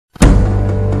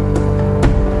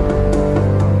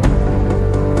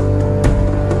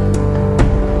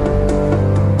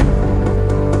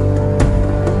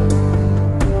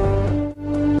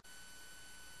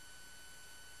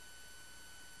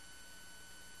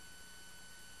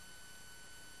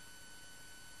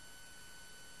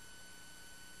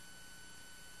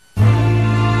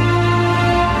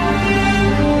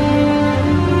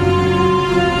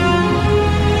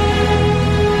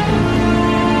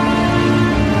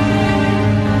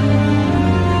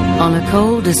On a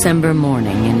cold December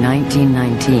morning in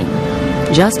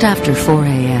 1919, just after 4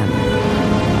 a.m.,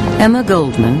 Emma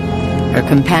Goldman, her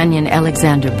companion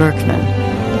Alexander Berkman,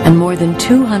 and more than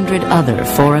 200 other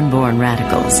foreign-born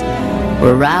radicals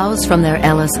were roused from their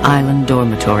Ellis Island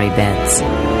dormitory beds.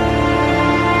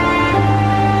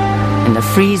 In the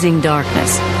freezing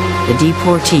darkness, the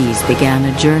deportees began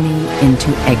a journey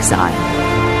into exile.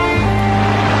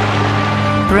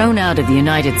 Thrown out of the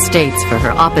United States for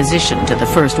her opposition to the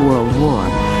First World War,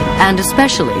 and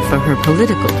especially for her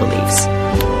political beliefs,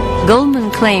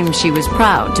 Goldman claimed she was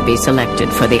proud to be selected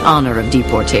for the honor of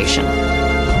deportation.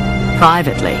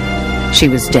 Privately, she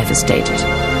was devastated.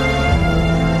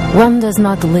 One does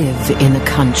not live in a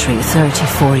country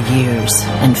 34 years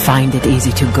and find it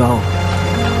easy to go.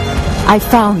 I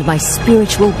found my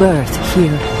spiritual birth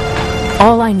here.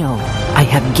 All I know, I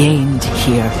have gained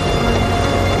here.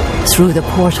 Through the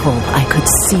porthole, I could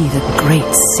see the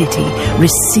great city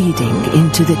receding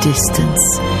into the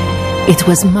distance. It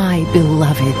was my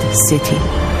beloved city,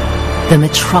 the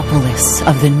metropolis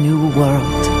of the New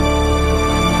World.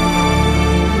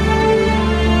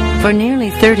 For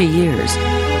nearly 30 years,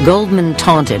 Goldman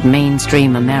taunted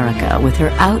mainstream America with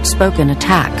her outspoken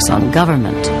attacks on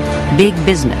government, big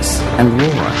business, and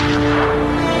war.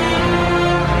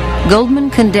 Goldman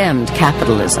condemned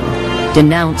capitalism,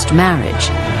 denounced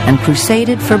marriage, and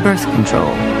crusaded for birth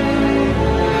control.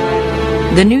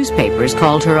 The newspapers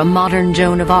called her a modern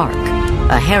Joan of Arc,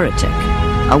 a heretic,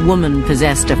 a woman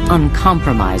possessed of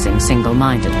uncompromising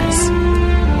single-mindedness.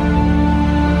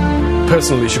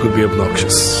 Personally, she could be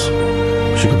obnoxious.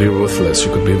 She could be ruthless. She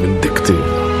could be vindictive.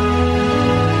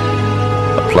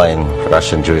 A plain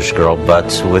Russian Jewish girl,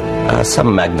 but with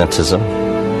some magnetism.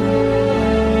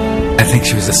 I think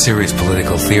she was a serious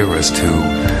political theorist who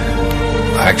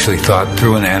actually thought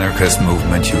through an anarchist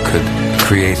movement you could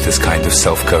create this kind of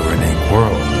self-governing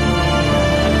world.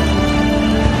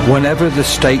 Whenever the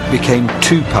state became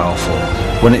too powerful,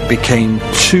 when it became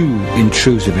too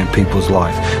intrusive in people's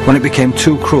life, when it became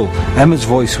too cruel, Emma's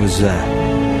voice was there.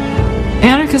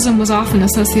 Anarchism was often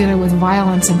associated with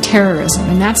violence and terrorism,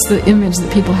 and that's the image that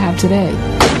people have today.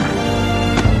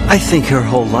 I think her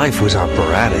whole life was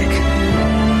operatic,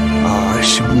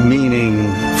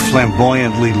 meaning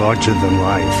flamboyantly larger than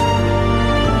life.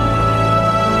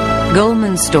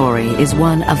 Goldman's story is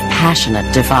one of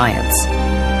passionate defiance.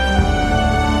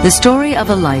 The story of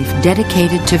a life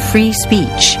dedicated to free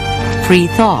speech, free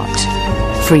thought,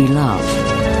 free love.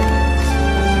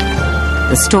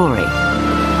 The story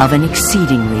of an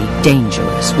exceedingly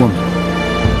dangerous woman.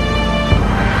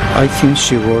 I think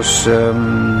she was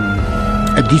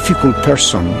a difficult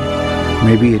person,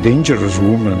 maybe a dangerous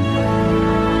woman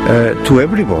to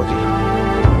everybody.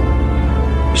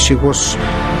 She was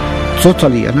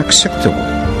totally unacceptable.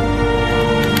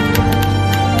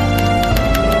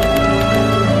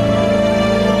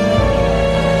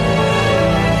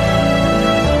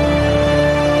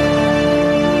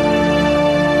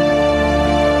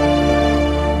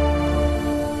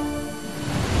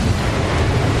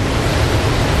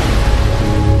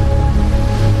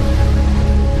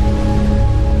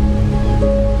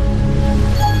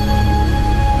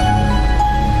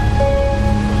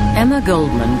 Emma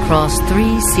Goldman crossed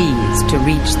 3 seas to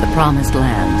reach the Promised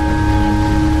Land.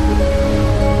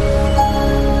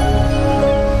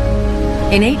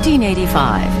 In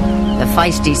 1885, the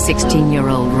feisty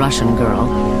 16-year-old Russian girl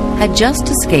had just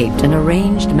escaped an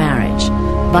arranged marriage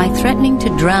by threatening to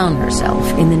drown herself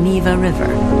in the Neva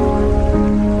River.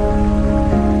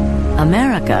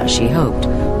 America, she hoped,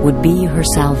 would be her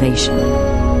salvation.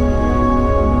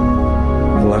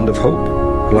 A land of hope,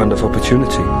 a land of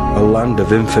opportunity, a land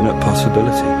of infinite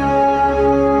possibility.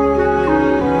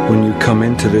 When you come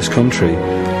into this country,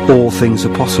 all things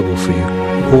are possible for you.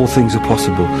 All things are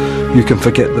possible. You can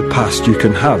forget the past. You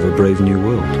can have a brave new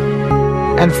world.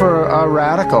 And for a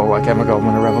radical like Emma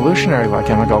Goldman, a revolutionary like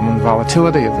Emma Goldman, the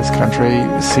volatility of this country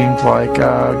seemed like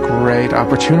a great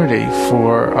opportunity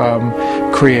for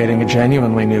creating a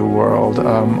genuinely new world,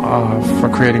 for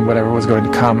creating whatever was going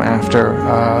to come after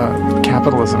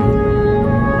capitalism.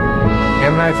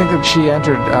 And I think that she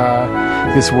entered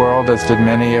this world, as did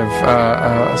many of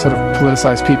sort of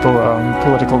politicized people,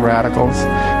 political radicals,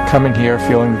 coming here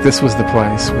feeling that this was the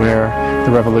place where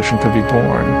the revolution could be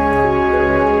born.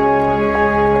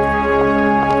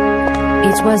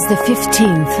 It was the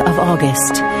 15th of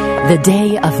August, the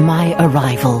day of my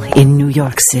arrival in New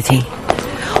York City.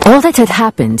 All that had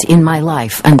happened in my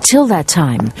life until that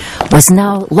time was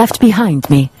now left behind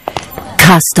me,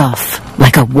 cast off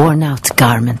like a worn-out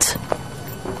garment.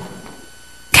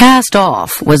 cast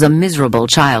off was a miserable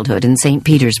childhood in St.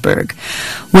 Petersburg,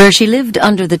 where she lived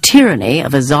under the tyranny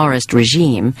of a czarist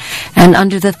regime and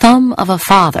under the thumb of a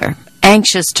father,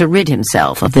 anxious to rid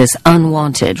himself of this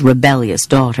unwanted, rebellious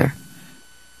daughter.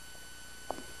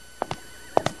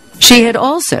 She had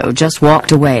also just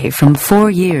walked away from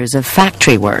 4 years of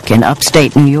factory work in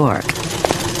upstate New York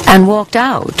and walked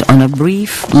out on a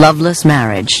brief, loveless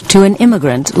marriage to an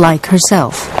immigrant like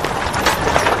herself.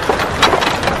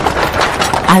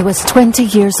 I was 20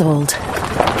 years old.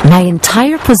 My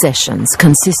entire possessions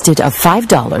consisted of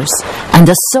 $5 and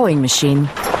a sewing machine.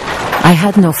 I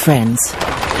had no friends,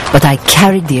 but I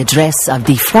carried the address of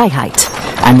Die Freiheit,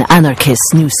 an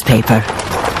anarchist newspaper.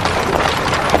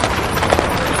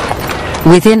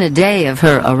 Within a day of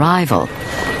her arrival,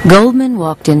 Goldman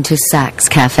walked into Sachs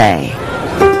Cafe.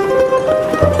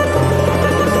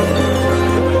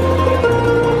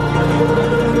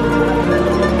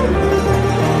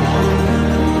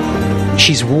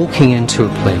 She's walking into a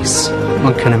place,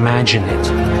 one can imagine it,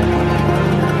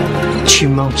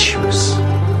 tumultuous,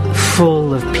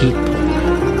 full of people,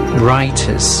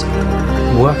 writers,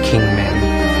 working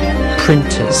men,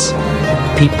 printers,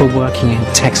 people working in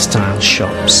textile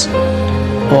shops,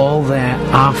 all there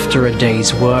after a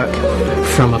day's work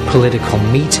from a political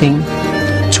meeting,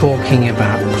 talking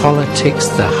about politics,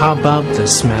 the hubbub, the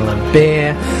smell of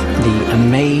beer, the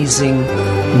amazing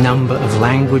number of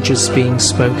languages being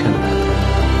spoken.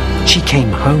 She came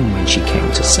home when she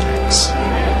came to Sachs.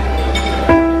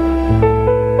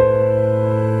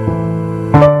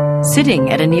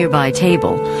 Sitting at a nearby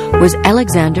table was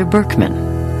Alexander Berkman.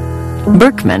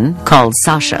 Berkman, called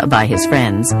Sasha by his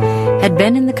friends, had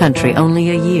been in the country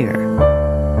only a year.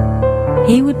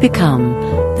 He would become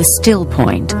the still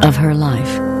point of her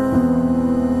life.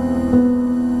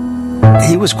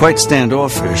 He was quite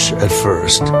standoffish at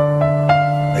first.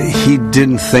 He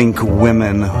didn't think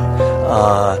women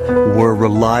were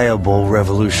reliable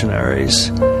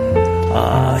revolutionaries.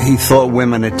 He thought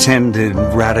women attended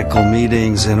radical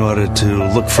meetings in order to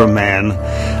look for men,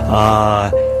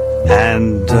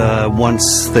 and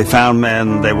once they found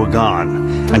men, they were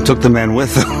gone, and took the men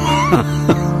with them.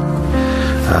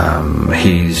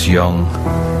 He's young,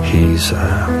 he's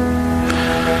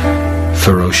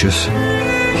ferocious,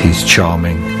 he's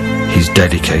charming, he's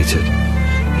dedicated.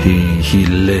 He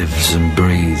lives and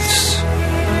breathes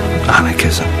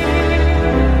anarchism.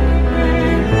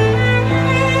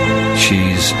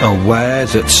 She's aware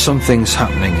that something's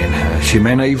happening in her. She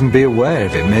may not even be aware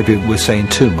of it. Maybe we're saying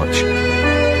too much.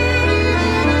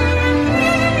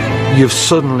 You've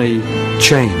suddenly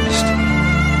changed,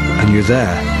 and you're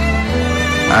there.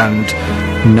 And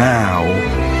now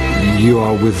you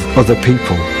are with other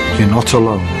people. You're not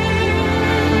alone.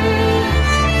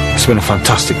 It's been a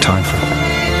fantastic time for her.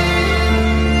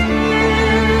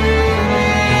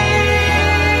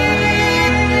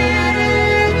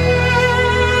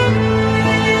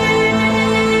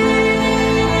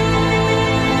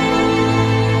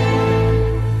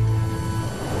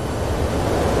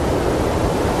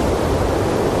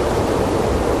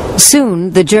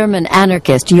 Soon, the German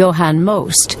anarchist Johann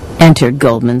Most entered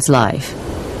Goldman's life.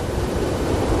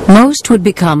 Most would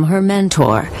become her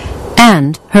mentor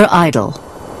and her idol.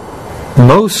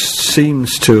 Most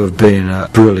seems to have been a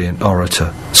brilliant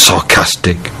orator,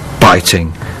 sarcastic,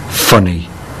 biting, funny,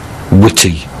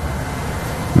 witty,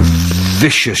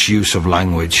 vicious use of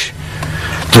language.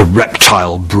 The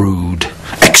reptile brood,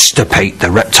 extirpate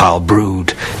the reptile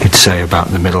brood, he'd say about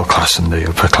the middle class and the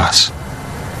upper class.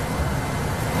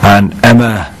 And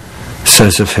Emma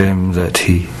says of him that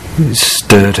he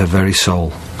stirred her very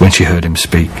soul when she heard him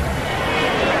speak.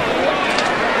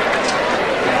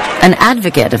 An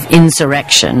advocate of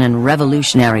insurrection and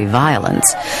revolutionary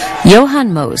violence,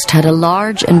 Johann Most had a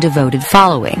large and devoted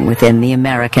following within the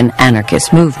American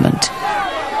anarchist movement.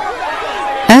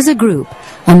 As a group,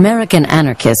 American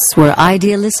anarchists were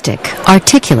idealistic,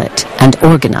 articulate, and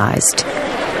organized.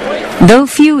 Though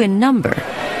few in number,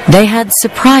 they had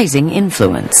surprising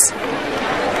influence.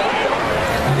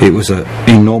 It was an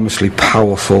enormously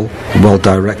powerful,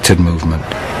 well-directed movement.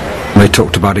 They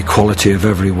talked about equality of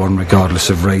everyone,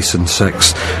 regardless of race and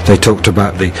sex. They talked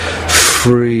about the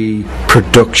free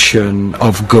production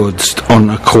of goods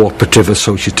on a cooperative,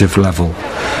 associative level.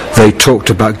 They talked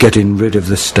about getting rid of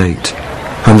the state.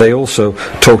 And they also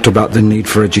talked about the need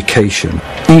for education,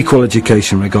 equal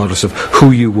education regardless of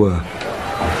who you were.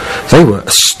 They were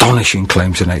astonishing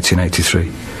claims in 1883.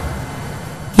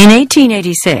 In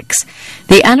 1886,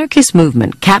 the anarchist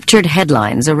movement captured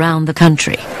headlines around the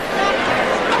country.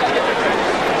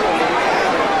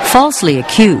 Falsely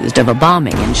accused of a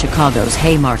bombing in Chicago's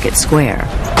Haymarket Square,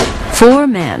 4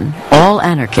 men, all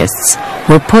anarchists,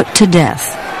 were put to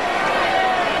death.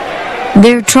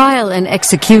 Their trial and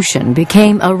execution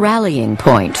became a rallying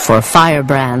point for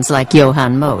firebrands like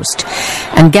Johann Most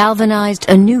and galvanized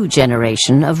a new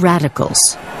generation of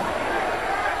radicals.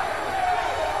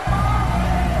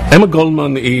 Emma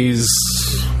Goldman is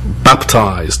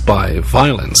baptized by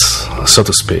violence, so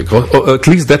to speak, or at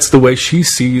least that's the way she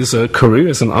sees her career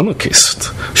as an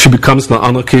anarchist. She becomes an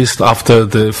anarchist after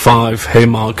the 5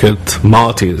 Haymarket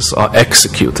martyrs are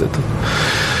executed.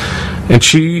 And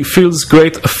she feels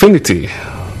great affinity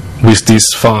with these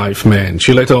 5 men.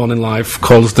 She later on in life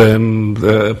calls them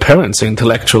parents,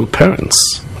 intellectual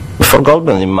parents. For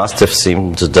Goldman, it must have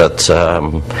seemed that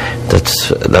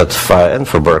and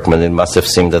for Berkman, it must have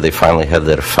seemed that they finally had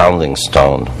their founding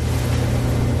stone.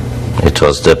 It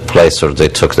was the place where they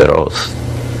took their oath.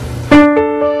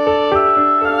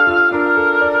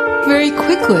 Very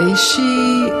quickly,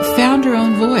 she found her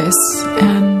own voice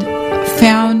and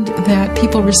found that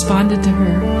people responded to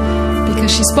her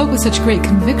because she spoke with such great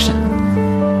conviction.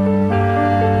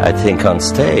 I think on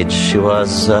stage she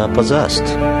was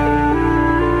possessed.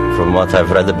 From what I've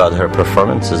read about her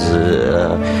performances,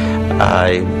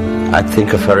 I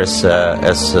think of her as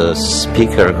a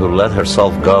speaker who let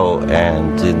herself go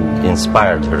and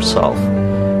inspired herself.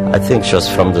 I think she was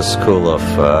from the school of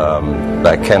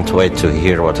I can't wait to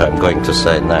hear what I'm going to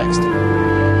say next.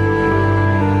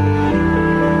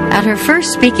 At her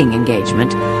first speaking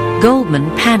engagement,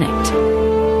 Goldman panicked.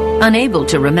 Unable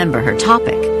to remember her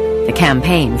topic, the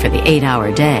campaign for the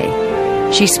 8-hour day,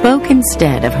 she spoke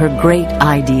instead of her great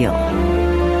ideal,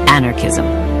 anarchism.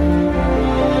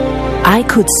 I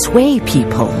could sway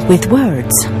people with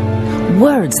words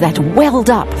that welled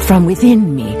up from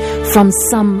within me, from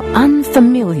some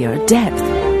unfamiliar depth.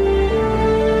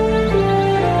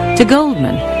 To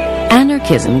Goldman,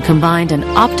 anarchism combined an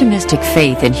optimistic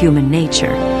faith in human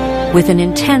nature with an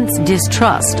intense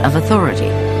distrust of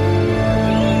authority.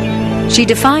 She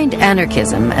defined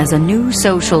anarchism as a new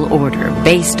social order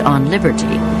based on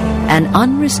liberty and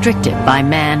unrestricted by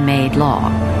man-made law.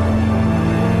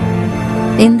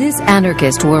 In this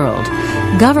anarchist world,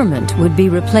 government would be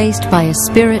replaced by a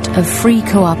spirit of free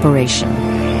cooperation,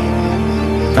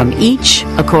 from each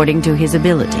according to his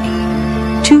ability,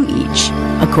 to each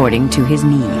according to his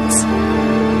needs.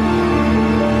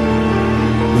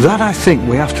 That, I think,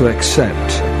 we have to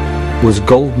accept was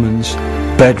Goldman's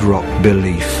bedrock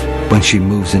belief when she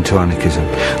moves into anarchism.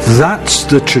 That's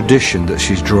the tradition that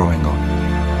she's drawing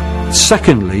on.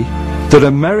 Secondly, that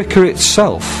America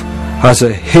itself has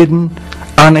a hidden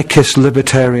anarchist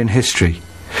libertarian history.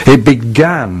 It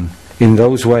began in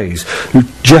those ways.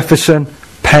 Jefferson,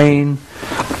 Paine,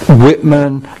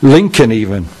 Whitman, Lincoln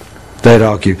even, they'd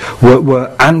argue,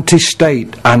 were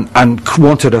anti-state and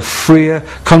wanted a freer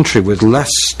country with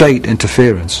less state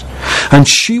interference. And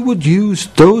she would use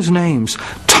those names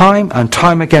time and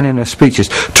time again in her speeches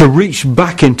to reach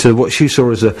back into what she saw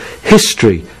as a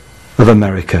history of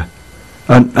America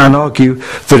and argue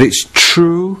that its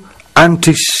true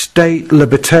anti-state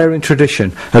libertarian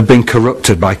tradition had been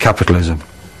corrupted by capitalism.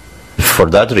 For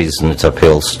that reason, it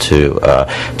appeals to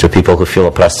people who feel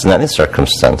oppressed in any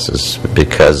circumstances,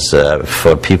 because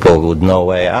for people with no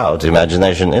way out,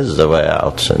 imagination is the way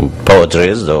out, and poetry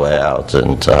is the way out,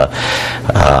 and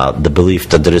the belief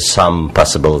that there is some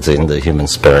possibility in the human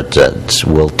spirit that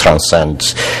will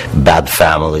transcend bad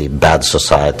family, bad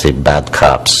society, bad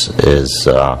cops is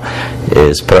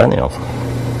perennial.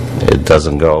 It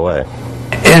doesn't go away.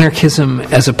 Anarchism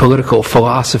as a political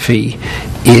philosophy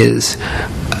is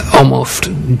almost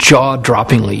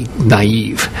jaw-droppingly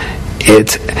naive.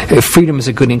 Freedom is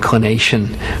a good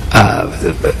inclination.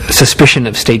 Suspicion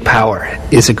of state power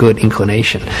is a good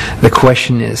inclination. The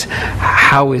question is,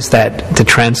 how is that to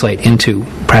translate into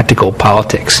practical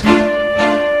politics?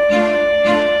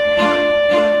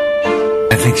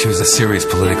 I think she was a serious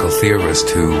political theorist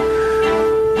who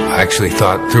actually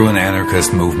thought through an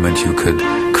anarchist movement you could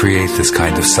create this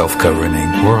kind of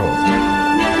self-governing world.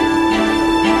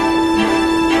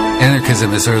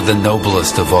 Anarchism is sort of the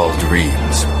noblest of all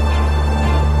dreams.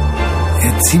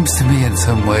 It seems to me in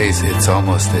some ways it's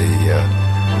almost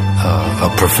a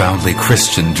profoundly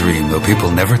Christian dream, though people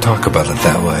never talk about it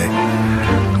that way.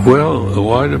 Well,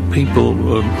 why do people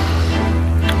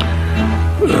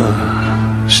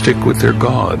stick with their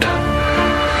God?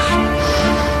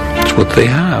 It's what they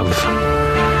have.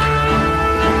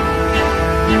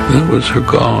 That was her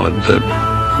God, that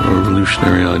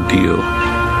revolutionary ideal.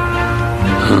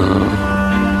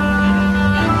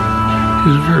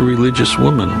 She's a very religious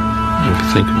woman, if you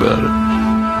think about it.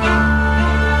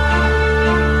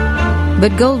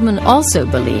 But Goldman also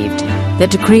believed that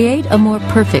to create a more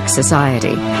perfect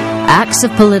society, acts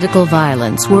of political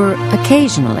violence were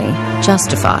occasionally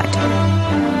justified.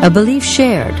 A belief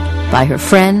shared by her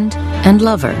friend and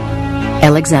lover,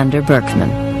 Alexander Berkman.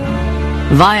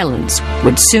 Violence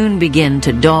would soon begin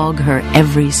to dog her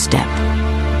every step.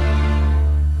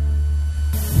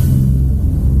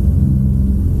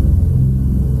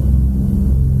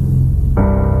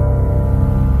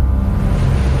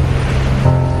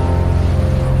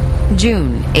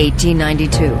 June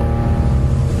 1892.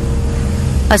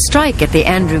 A strike at the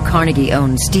Andrew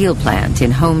Carnegie-owned steel plant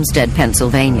in Homestead,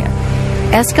 Pennsylvania,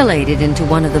 escalated into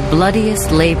one of the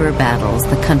bloodiest labor battles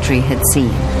the country had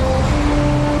seen.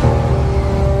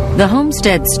 The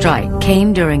Homestead strike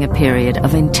came during a period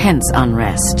of intense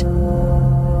unrest.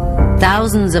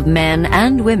 Thousands of men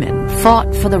and women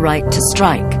fought for the right to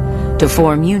strike, to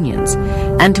form unions,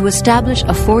 and to establish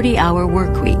a 40-hour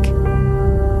work week.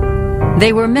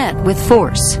 They were met with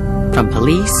force from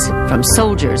police, from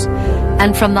soldiers,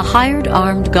 and from the hired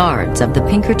armed guards of the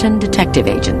Pinkerton Detective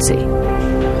Agency.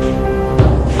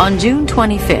 On June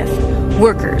 25th,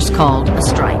 workers called a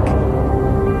strike.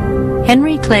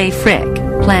 Henry Clay Frick,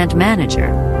 plant manager,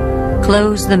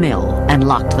 closed the mill and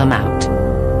locked them out.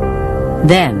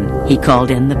 Then he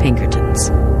called in the Pinkertons.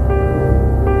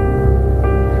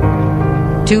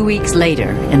 2 weeks later,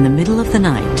 in the middle of the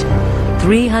night,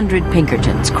 300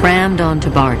 Pinkertons crammed onto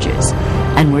barges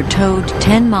and were towed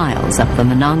 10 miles up the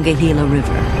Monongahela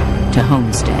River to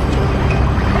Homestead.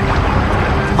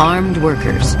 Armed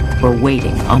workers were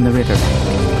waiting on the riverbank.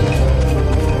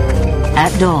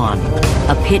 At dawn,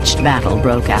 a pitched battle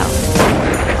broke out.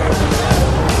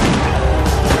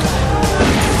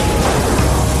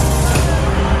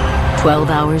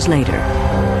 "12 hours later,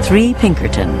 3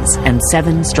 Pinkertons and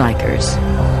 7 strikers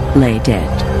lay dead.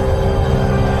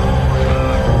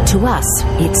 To us,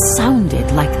 it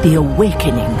sounded like the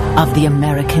awakening of the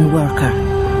American worker,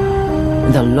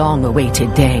 the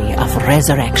long-awaited day of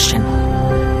resurrection.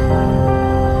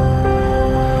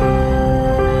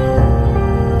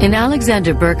 In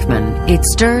Alexander Berkman, it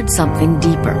stirred something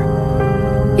deeper.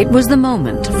 It was the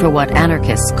moment for what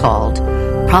anarchists called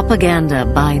propaganda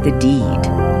by the deed,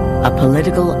 a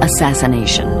political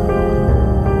assassination.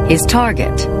 His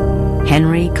target,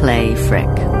 Henry Clay Frick.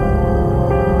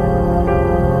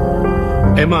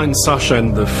 Emma and Sasha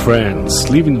and their friends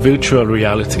live in virtual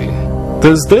reality.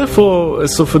 There's therefore a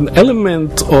sort of an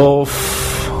element of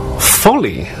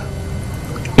folly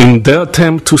in their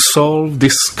attempt to solve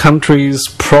this country's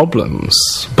problems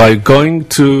by going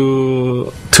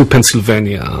to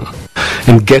Pennsylvania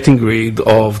and getting rid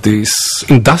of these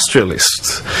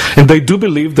industrialists. And they do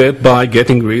believe that by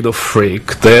getting rid of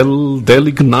Frick, they'll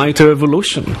ignite a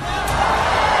revolution.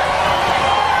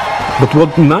 But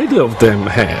what neither of them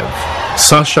have,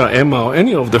 Sasha, Emma, or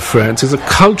any of the friends, is a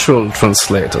cultural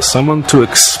translator, someone to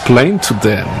explain to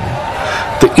them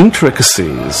the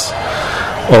intricacies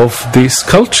of this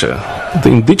culture, the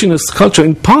indigenous culture,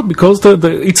 in part because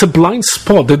it's a blind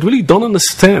spot. They really don't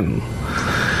understand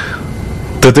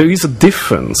that there is a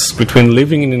difference between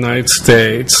living in the United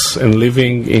States and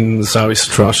living in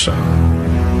Tsarist Russia.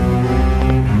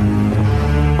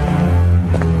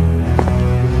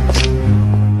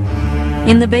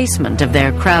 In the basement of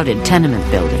their crowded tenement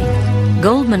building,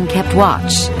 Goldman kept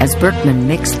watch as Berkman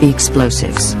mixed the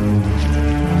explosives.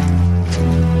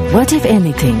 What if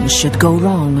anything should go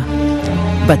wrong?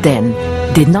 But then,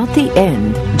 did not the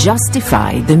end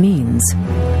justify the means?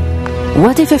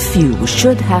 What if a few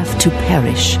should have to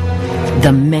perish?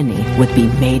 The many would be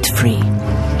made free.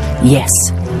 Yes,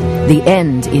 the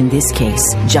end in this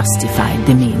case justified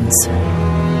the means.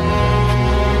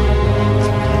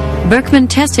 Berkman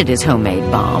tested his homemade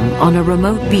bomb on a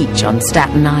remote beach on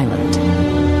Staten Island.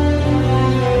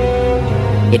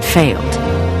 It failed.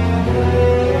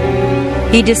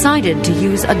 He decided to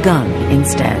use a gun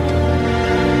instead.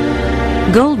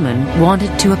 Goldman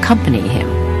wanted to accompany him,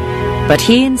 but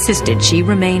he insisted she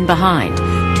remain behind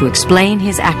to explain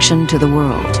his action to the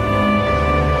world.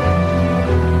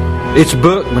 It's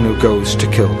Berkman who goes to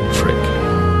kill Frick.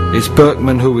 It's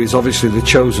Berkman who is obviously the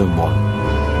chosen one.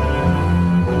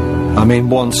 I mean,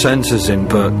 one senses in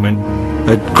Berkman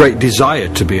a great desire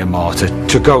to be a martyr,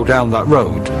 to go down that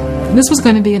road. This was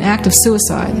going to be an act of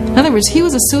suicide. In other words, he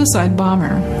was a suicide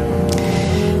bomber.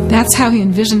 That's how he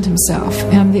envisioned himself.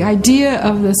 And the idea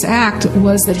of this act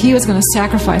was that he was going to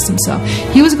sacrifice himself.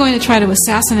 He was going to try to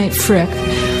assassinate Frick,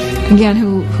 again,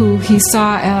 who he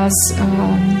saw as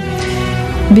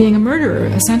being a murderer,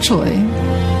 essentially.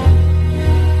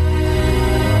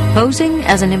 Posing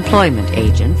as an employment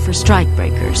agent for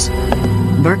strikebreakers,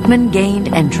 Berkman gained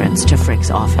entrance to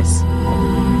Frick's office.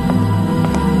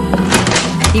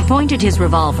 He pointed his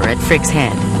revolver at Frick's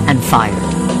head and fired.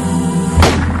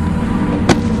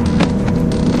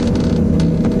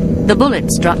 The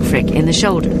bullet struck Frick in the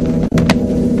shoulder.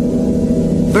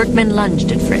 Berkman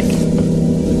lunged at Frick,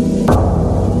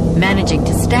 managing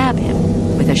to stab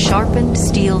him with a sharpened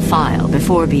steel file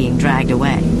before being dragged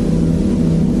away.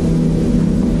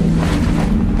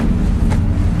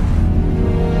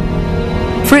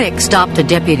 Frick stopped a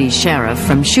deputy sheriff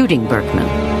from shooting Berkman.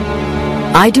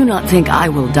 "I do not think I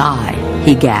will die,"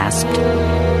 he gasped.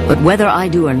 "But whether I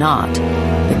do or not,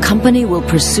 the company will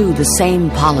pursue the same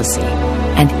policy,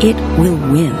 and it will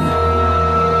win."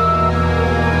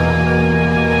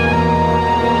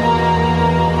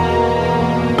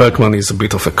 Berkman is a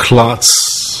bit of a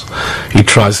klutz. He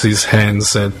tries his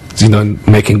hands at,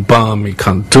 making bomb. He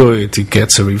can't do it. He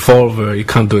gets a revolver. He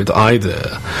can't do it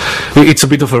either. It's a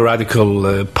bit of a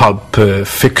radical pulp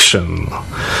fiction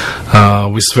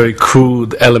with very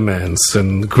crude elements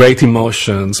and great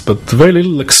emotions, but very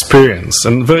little experience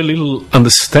and very little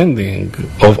understanding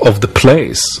of the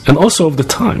place and also of the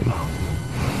time.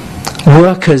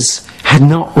 Workers had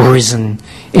not risen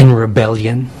in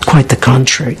rebellion. Quite the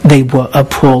contrary. They were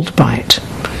appalled by it.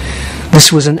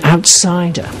 This was an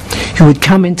outsider who had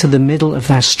come into the middle of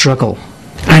that struggle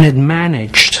and had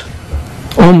managed,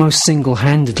 almost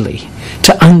single-handedly,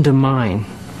 to undermine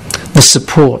the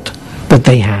support that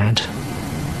they had.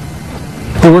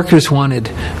 The workers wanted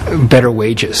better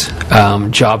wages,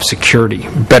 job security,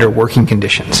 better working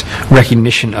conditions,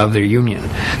 recognition of their union.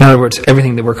 In other words,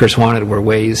 everything the workers wanted were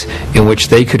ways in which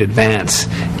they could advance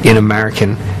in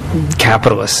American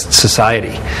capitalist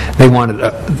society. They wanted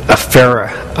a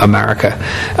fairer America.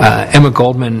 Emma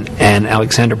Goldman and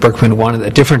Alexander Berkman wanted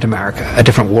a different America, a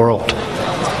different world.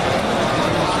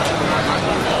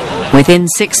 Within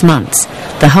 6 months,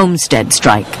 the Homestead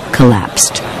strike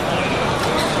collapsed.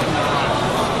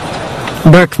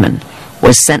 Berkman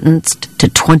was sentenced to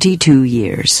 22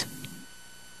 years.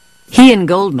 He and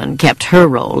Goldman kept her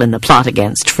role in the plot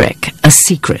against Frick a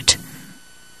secret.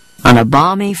 On a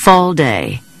balmy fall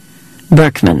day,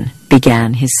 Berkman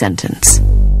began his sentence.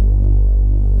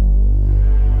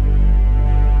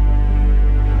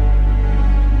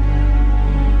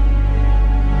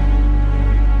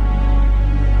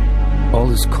 All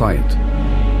is quiet.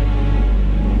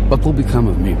 What will become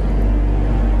of me?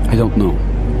 I don't know.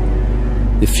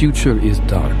 The future is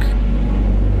dark.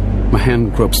 My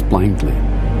hand gropes blindly,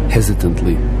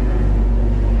 hesitantly.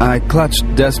 I clutch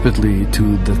desperately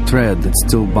to the thread that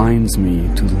still binds me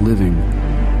to the living.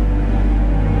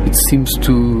 It seems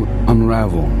to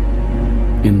unravel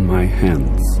in my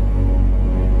hands.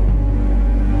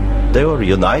 They were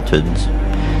united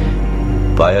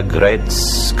by a great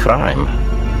crime,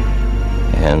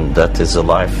 and that is a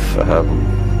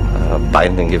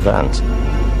life-binding event.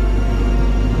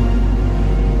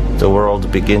 The world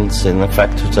begins, in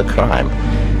effect, with a crime,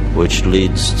 which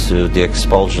leads to the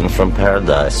expulsion from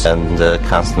paradise and the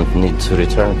constant need to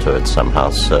return to it somehow.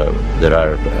 So there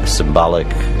are symbolic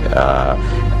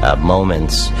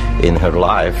moments in her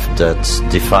life that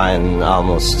define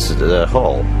almost the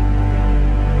whole.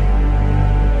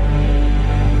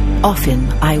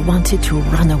 Often I wanted to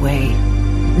run away,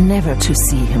 never to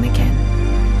see him again.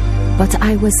 But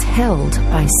I was held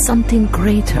by something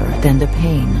greater than the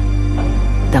pain.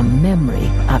 The memory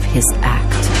of his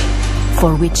act,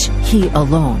 for which he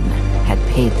alone had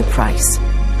paid the price.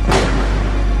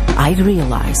 I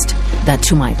realized that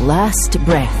to my last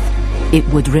breath, it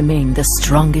would remain the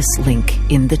strongest link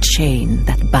in the chain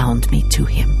that bound me to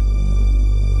him.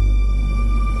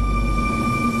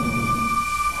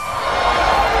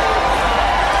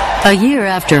 A year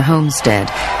after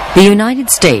Homestead, the United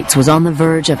States was on the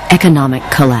verge of economic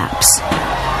collapse.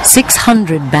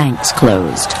 600 banks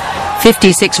closed.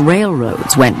 56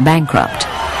 railroads went bankrupt.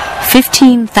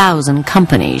 15,000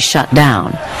 companies shut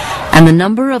down, and the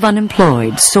number of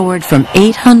unemployed soared from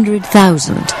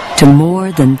 800,000 to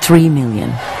more than 3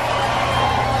 million.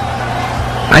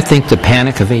 I think the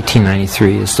Panic of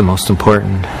 1893 is the most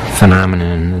important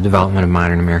phenomenon in the development of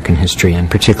modern American history, and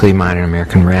particularly modern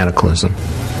American radicalism.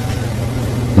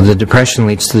 The Depression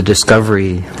leads to the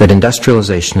discovery that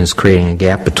industrialization is creating a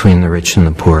gap between the rich and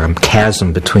the poor, a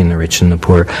chasm between the rich and the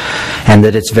poor, and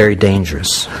that it's very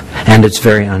dangerous, and it's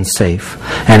very unsafe,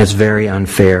 and it's very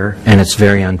unfair, and it's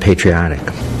very unpatriotic.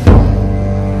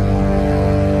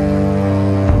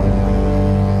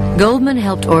 Goldman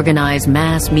helped organize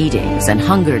mass meetings and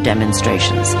hunger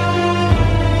demonstrations.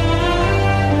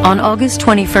 On August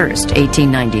 21st,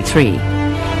 1893,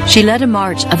 she led a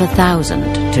march of 1,000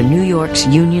 to New York's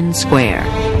Union Square,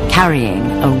 carrying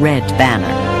a red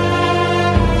banner.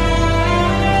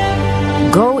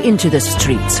 Go into the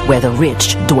streets where the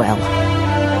rich dwell.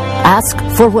 Ask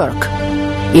for work.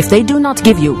 If they do not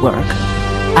give you work,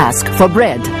 ask for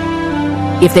bread.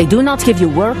 If they do not give you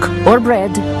work or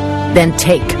bread, then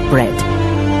take bread.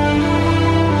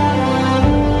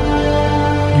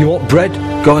 You want bread?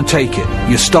 Go and take it.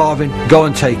 You're starving? Go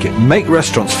and take it. Make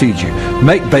restaurants feed you.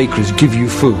 Make bakeries give you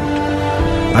food.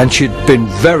 And she'd been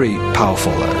very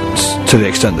powerful, to the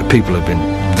extent that people had been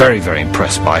very, very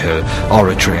impressed by her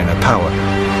oratory and her power.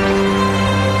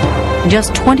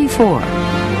 Just 24,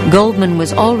 Goldman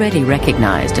was already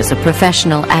recognized as a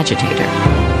professional agitator.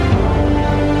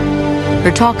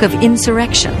 Her talk of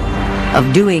insurrection,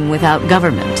 of doing without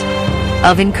government,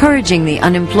 of encouraging the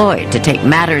unemployed to take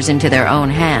matters into their own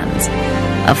hands,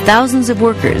 of thousands of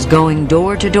workers going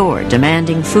door to door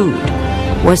demanding food,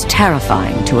 was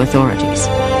terrifying to authorities.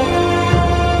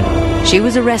 She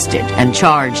was arrested and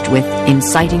charged with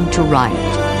inciting to riot.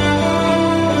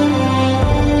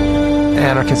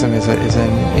 Anarchism is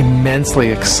an immensely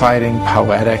exciting,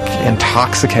 poetic,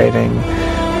 intoxicating,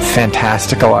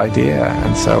 fantastical idea,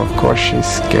 and so of course she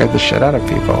scared the shit out of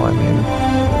people. I mean,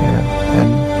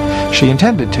 and she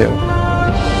intended to.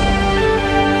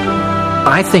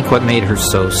 I think what made her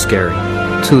so scary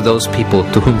to those people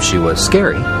to whom she was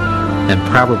scary, and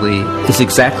probably is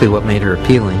exactly what made her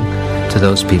appealing to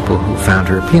those people who found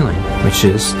her appealing, which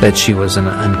is that she was an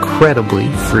incredibly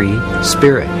free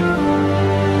spirit.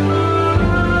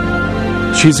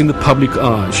 She's in the public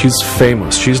eye, she's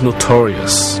famous, she's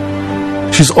notorious.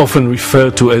 She's often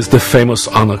referred to as the famous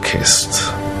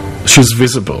anarchist. She's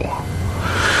visible.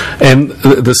 And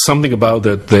there's something about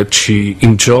that she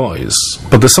enjoys,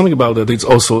 but there's something about that it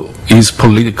also is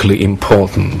politically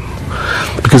important,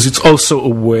 because it's also a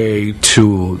way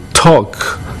to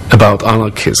talk about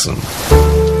anarchism.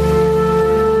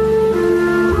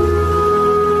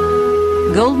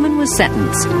 Goldman was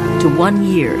sentenced to 1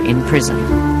 year in prison.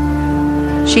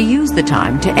 She used the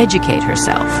time to educate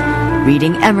herself,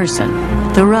 reading Emerson,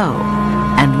 Thoreau,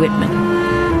 and Whitman.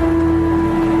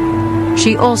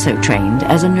 She also trained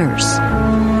as a nurse.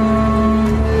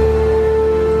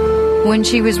 When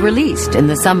she was released in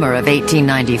the summer of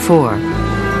 1894,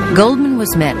 Goldman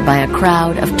was met by a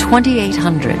crowd of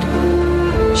 2,800.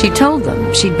 She told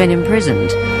them she'd been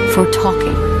imprisoned for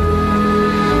talking.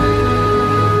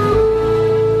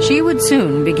 She would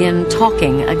soon begin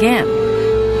talking again,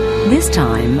 this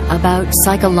time about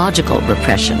psychological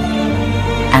repression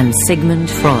and Sigmund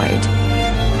Freud.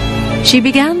 She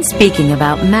began speaking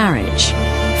about marriage,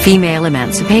 female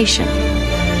emancipation,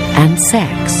 and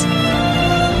sex.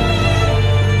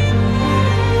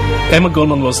 Emma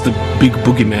Goldman was the big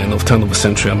boogeyman of turn of the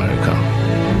century America,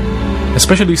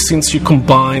 especially since she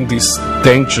combined this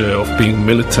danger of being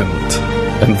militant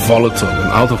and volatile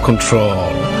and out of control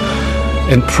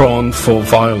and prone for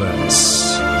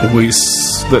violence with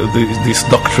this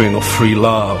doctrine of free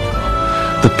love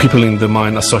that people in the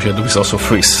mind associate with also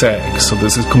free sex. So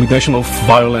this combination of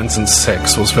violence and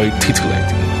sex was very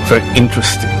titillating, very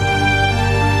interesting.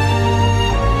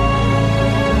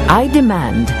 I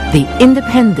demand the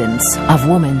independence of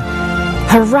woman,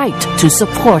 her right to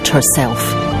support herself,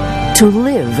 to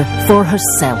live for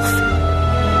herself,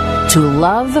 to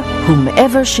love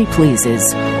whomever she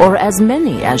pleases, or as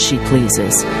many as she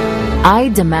pleases. I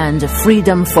demand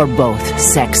freedom for both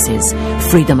sexes,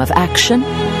 freedom of action,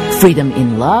 freedom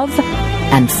in love,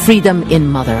 and freedom in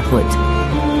motherhood.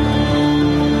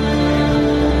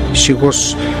 She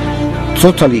was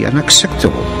totally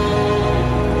unacceptable,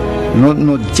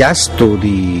 not just to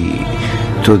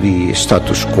the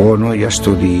status quo, not just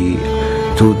to the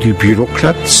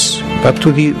bureaucrats, but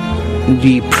to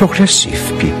the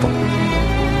progressive people,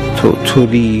 to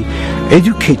the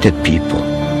educated people,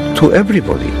 to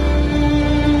everybody.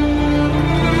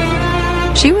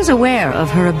 She was aware of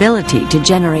her ability to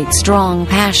generate strong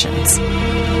passions.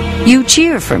 "You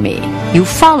cheer for me, you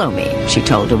follow me," she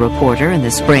told a reporter in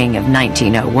the spring of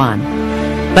 1901.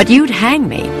 "But you'd hang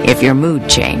me if your mood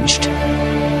changed."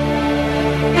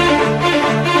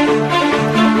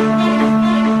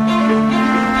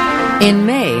 In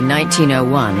May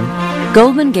 1901,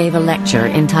 Goldman gave a lecture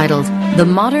entitled "The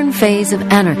Modern Phase of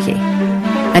Anarchy,"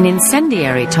 an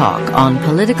incendiary talk on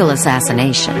political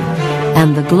assassination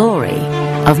and the glory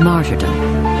of martyrdom.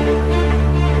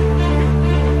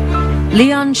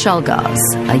 Leon Czolgosz,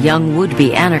 a young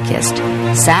would-be anarchist,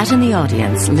 sat in the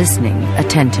audience listening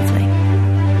attentively.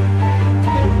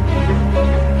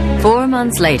 4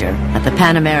 months later, at the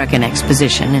Pan American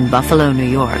Exposition in Buffalo,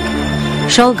 New York,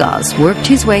 Czolgosz worked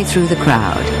his way through the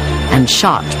crowd and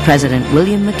shot President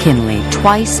William McKinley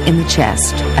twice in the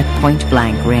chest at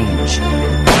point-blank range.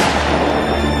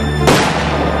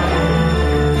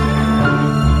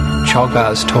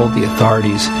 Chalgaz told the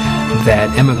authorities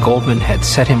that Emma Goldman had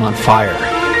set him on fire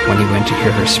when he went to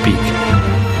hear her speak.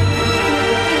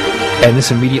 And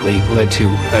this immediately led to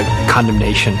a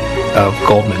condemnation of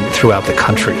Goldman throughout the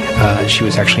country. She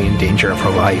was actually in danger of her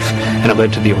life, and it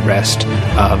led to the arrest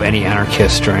of any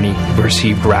anarchist or any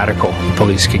perceived radical the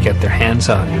police could get their hands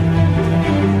on.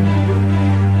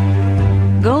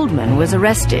 Goldman was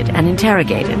arrested and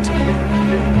interrogated.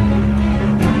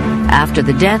 After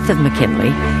the death of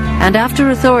McKinley, and after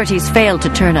authorities failed to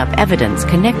turn up evidence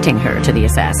connecting her to the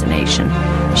assassination,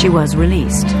 she was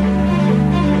released.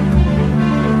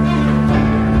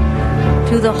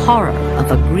 To the horror of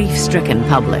a grief-stricken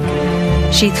public,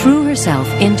 she threw herself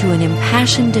into an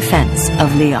impassioned defense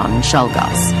of Leon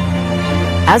Chalgaz.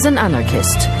 As an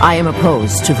anarchist, I am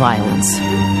opposed to violence.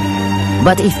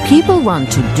 But if people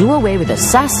want to do away with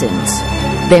assassins,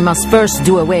 they must first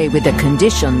do away with the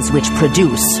conditions which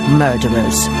produce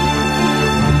murderers.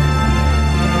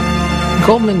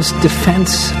 Goldman's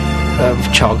defense of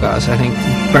Chalgaz, I think,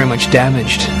 very much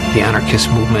damaged the anarchist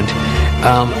movement.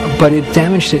 But it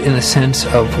damaged it in the sense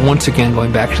of, once again,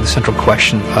 going back to the central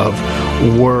question of,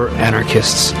 were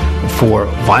anarchists for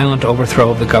violent overthrow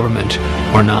of the government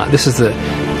or not? This is the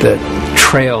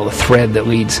trail, the thread that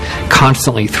leads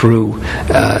constantly through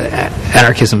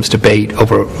anarchism's debate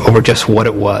over just what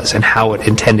it was and how it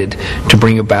intended to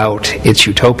bring about its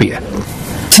utopia.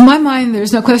 To my mind,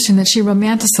 there's no question that she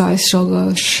romanticized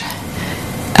Chalgaz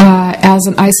as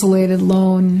an isolated,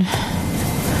 lone,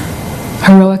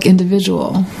 heroic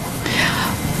individual.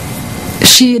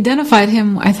 She identified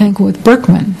him, I think, with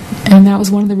Berkman, and that was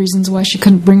one of the reasons why she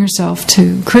couldn't bring herself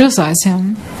to criticize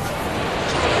him.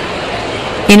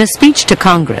 In a speech to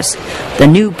Congress, the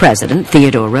new president,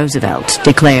 Theodore Roosevelt,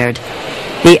 declared,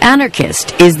 "The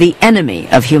anarchist is the enemy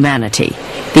of humanity,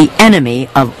 the enemy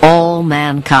of all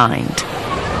mankind."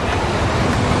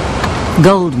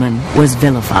 Goldman was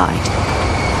vilified.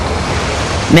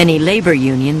 Many labor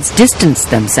unions distanced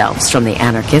themselves from the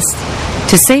anarchists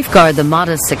to safeguard the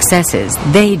modest successes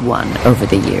they'd won over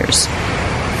the years.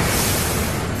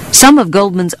 Some of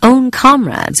Goldman's own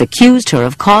comrades accused her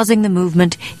of causing the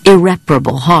movement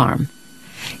irreparable harm.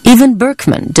 Even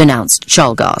Berkman denounced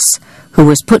Chalgaz, who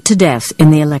was put to death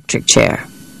in the electric chair.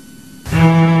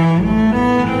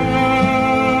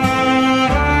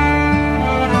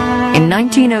 In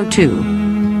 1902,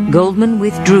 Goldman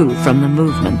withdrew from the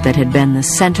movement that had been the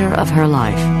center of her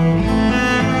life.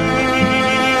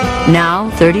 Now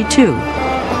 32,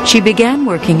 she began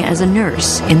working as a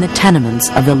nurse in the tenements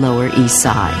of the Lower East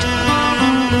Side.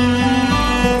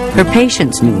 Her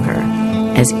patients knew her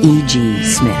as E.G.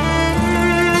 Smith.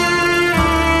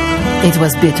 It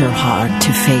was bitter hard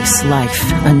to face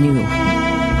life anew.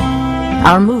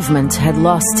 Our movement had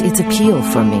lost its appeal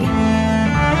for me.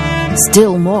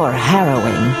 Still more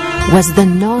harrowing was the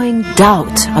gnawing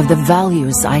doubt of the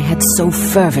values I had so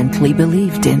fervently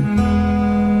believed in.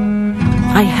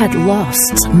 I had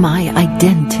lost my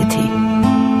identity.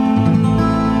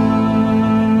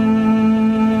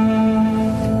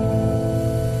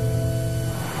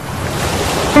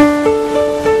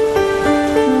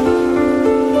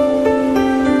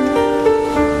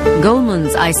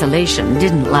 Goldman's isolation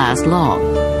didn't last long.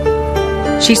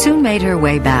 She soon made her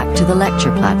way back to the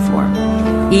lecture platform,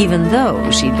 even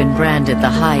though she'd been branded the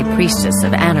high priestess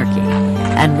of anarchy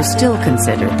and was still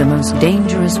considered the most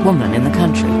dangerous woman in the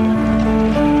country.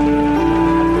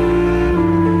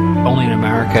 Only in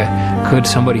America could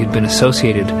somebody who'd been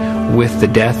associated with the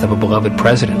death of a beloved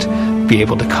president be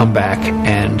able to come back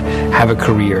and have a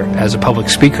career as a public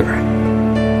speaker.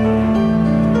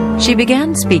 She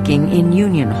began speaking in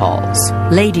union halls,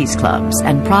 ladies' clubs,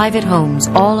 and private homes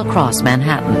all across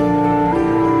Manhattan.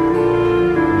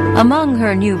 Among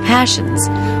her new passions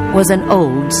was an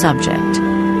old subject,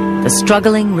 the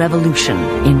struggling revolution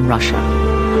in Russia.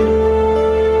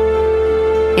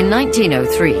 In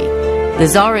 1903, the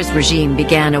Tsarist regime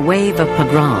began a wave of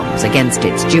pogroms against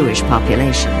its Jewish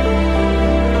population.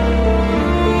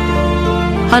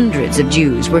 Hundreds of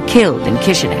Jews were killed in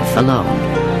Kishinev alone.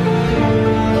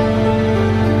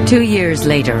 2 years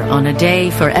later, on a day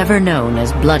forever known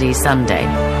as Bloody Sunday,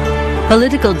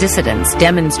 political dissidents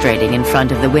demonstrating in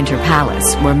front of the Winter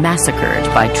Palace were massacred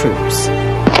by troops.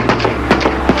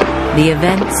 The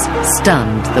events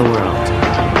stunned the world.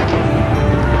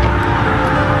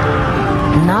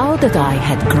 Now that I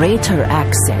had greater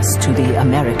access to the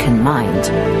American mind,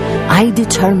 I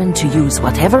determined to use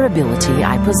whatever ability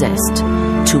I possessed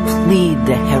to plead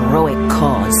the heroic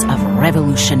cause of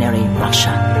revolutionary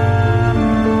Russia.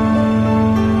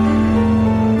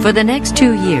 For the next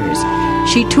 2 years,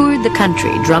 she toured the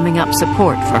country drumming up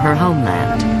support for her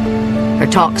homeland. Her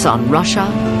talks on Russia,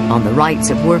 on the rights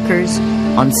of workers,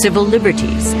 on civil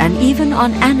liberties, and even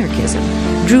on anarchism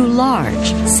drew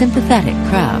large, sympathetic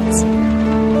crowds.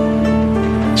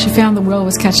 She found the world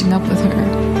was catching up with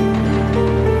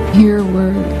her. Here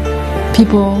were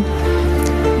people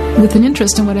with an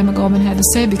interest in what Emma Goldman had to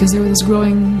say, because there was this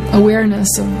growing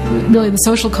awareness of really the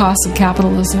social costs of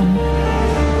capitalism.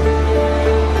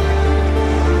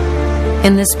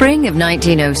 In the spring of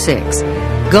 1906,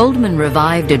 Goldman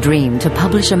revived a dream to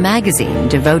publish a magazine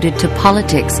devoted to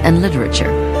politics and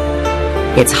literature.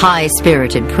 Its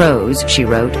high-spirited prose, she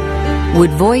wrote,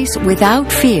 would voice without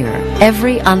fear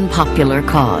every unpopular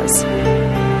cause.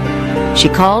 She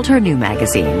called her new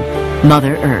magazine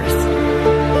Mother Earth.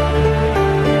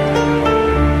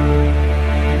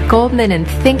 Goldman, in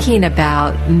thinking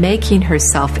about making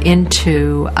herself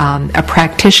into a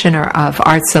practitioner of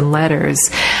arts and letters,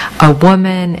 a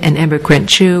woman, an immigrant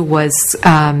Jew, was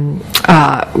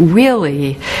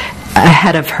really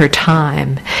ahead of her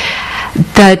time.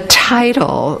 The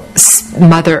title,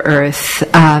 Mother Earth,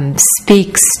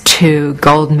 speaks to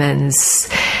Goldman's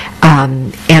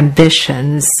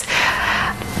ambitions,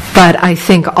 but I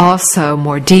think also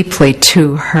more deeply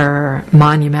to her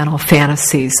monumental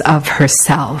fantasies of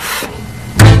herself.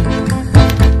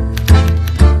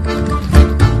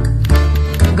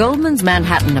 Goldman's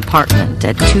Manhattan apartment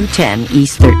at 210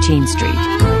 East 13th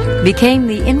Street became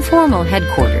the informal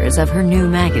headquarters of her new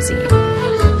magazine.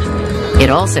 It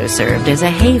also served as a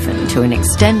haven to an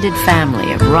extended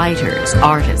family of writers,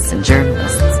 artists, and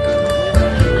journalists.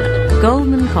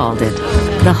 Goldman called it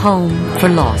the home for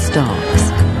lost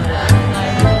dogs.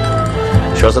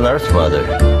 She was an earth mother,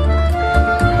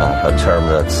 a term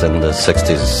that in the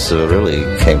 60s really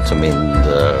came to mean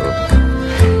the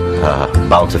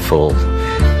bountiful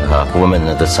woman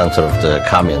at the center of the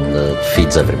commune that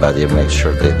feeds everybody and makes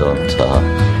sure they don't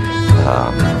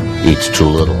eat too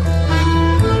little.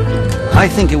 I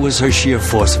think it was her sheer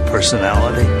force of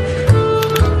personality.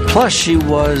 Plus, she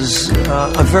was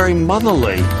a very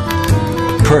motherly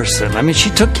person. I mean,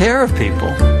 she took care of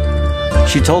people.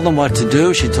 She told them what to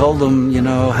do. She told them,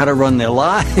 how to run their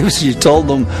lives. She told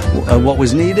them what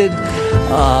was needed.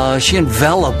 She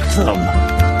enveloped them.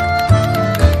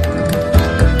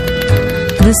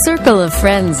 The circle of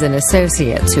friends and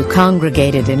associates who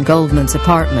congregated in Goldman's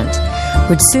apartment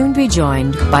would soon be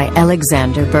joined by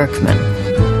Alexander Berkman.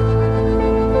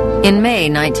 In May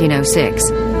 1906,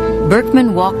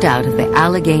 Berkman walked out of the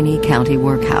Allegheny County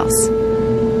Workhouse.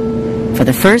 For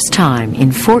the first time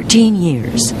in 14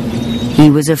 years, he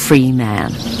was a free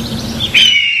man.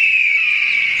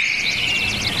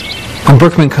 When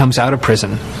Berkman comes out of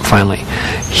prison, finally,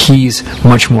 he's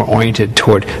much more oriented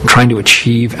toward trying to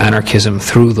achieve anarchism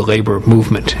through the labor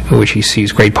movement, which he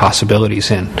sees great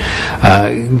possibilities in.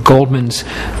 Goldman's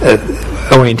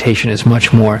orientation is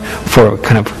much more for a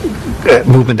kind of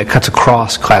movement that cuts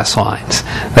across class lines,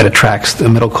 that attracts the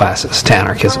middle classes to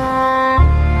anarchism.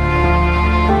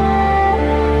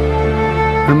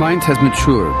 Her mind has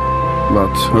matured,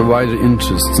 but her wider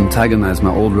interests antagonize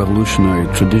my old revolutionary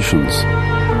traditions.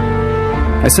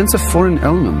 I sense a foreign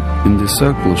element in the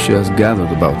circle she has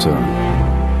gathered about her,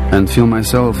 and feel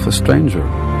myself a stranger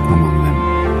among them.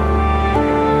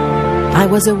 I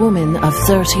was a woman of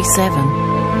 37.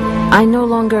 I no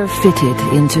longer fitted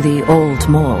into the old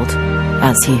mold,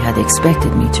 as he had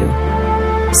expected me to.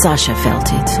 Sasha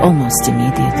felt it almost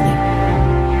immediately.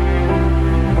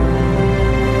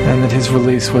 And that his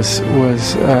release was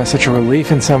such a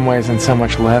relief in some ways and so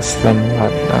much less than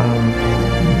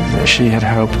what she had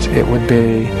hoped it would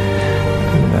be.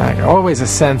 Always a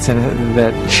sense in it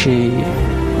that she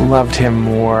loved him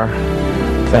more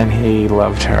than he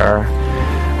loved her.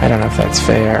 I don't know if that's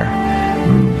fair,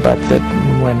 but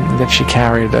that she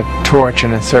carried a torch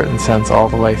in a certain sense all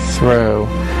the way through.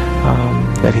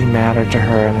 That he mattered to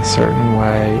her in a certain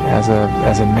way as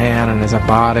a man and as a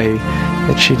body,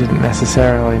 that she didn't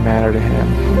necessarily matter to him.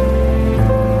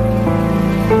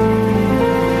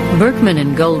 Berkman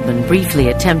and Goldman briefly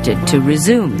attempted to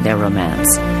resume their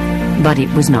romance, but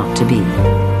it was not to be.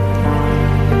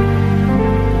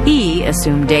 He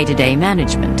assumed day-to-day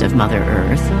management of Mother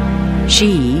Earth.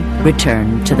 She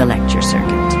returned to the lecture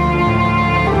circuit.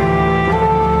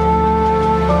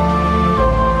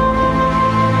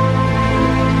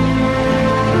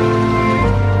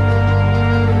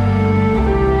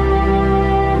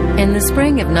 In the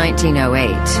spring of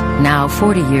 1908, now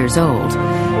 40 years old,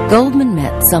 Goldman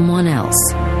met someone else,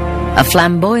 a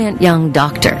flamboyant young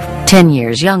doctor, 10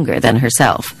 years younger than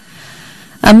herself.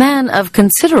 A man of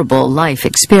considerable life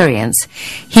experience,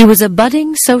 he was a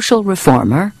budding social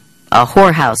reformer, a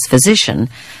whorehouse physician,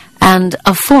 and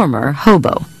a former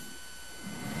hobo.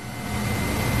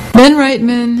 Ben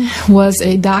Reitman was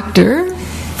a doctor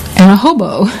and a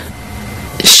hobo.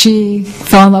 She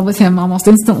fell in love with him almost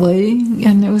instantly,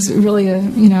 and it was really a,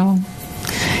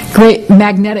 great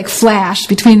magnetic flash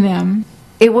between them.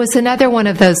 It was another one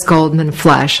of those Goldman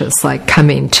flashes, like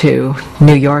coming to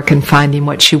New York and finding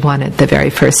what she wanted the very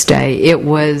first day. It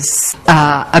was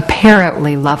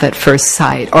apparently love at first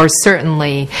sight, or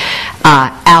certainly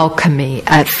alchemy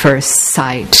at first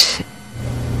sight.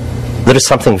 There is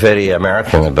something very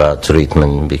American about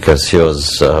Reitman, because he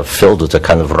was filled with a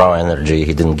kind of raw energy.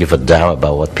 He didn't give a damn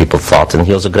about what people thought, and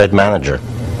he was a great manager.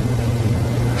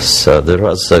 So there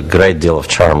was a great deal of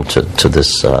charm to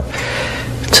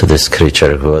this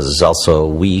creature, who was also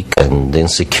weak and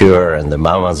insecure, and the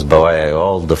mama's boy,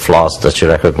 all the flaws that she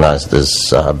recognized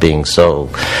as being so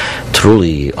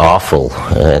truly awful,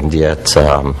 and yet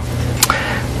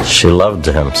she loved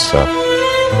him. So.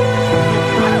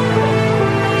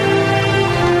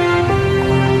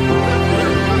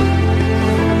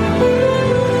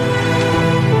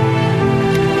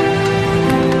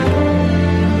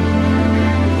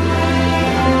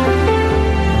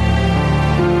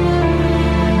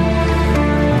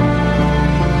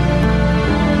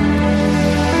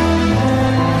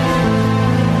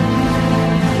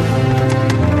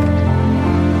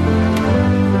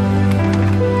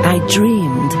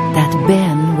 Dreamed that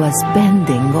Ben was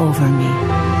bending over me,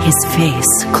 his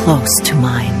face close to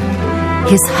mine,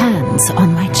 his hands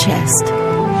on my chest.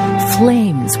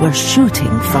 Flames were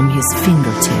shooting from his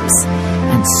fingertips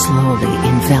and slowly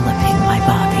enveloping my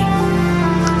body.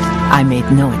 I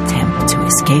made no attempt to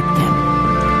escape them.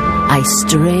 I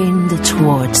strained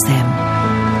towards them,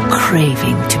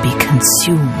 craving to be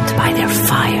consumed by their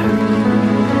fire.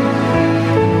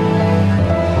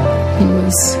 He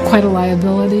was quite a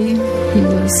liability. He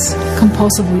was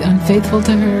compulsively unfaithful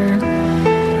to her.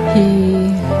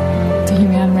 He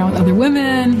ran around with other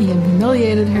women. He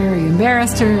humiliated her. He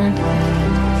embarrassed her.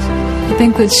 I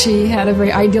think that she had a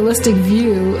very idealistic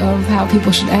view of how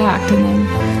people should act, and then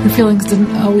her feelings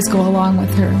didn't always go along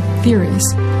with her theories.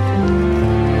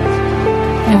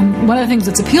 And one of the things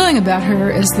that's appealing about her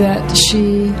is that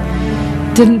she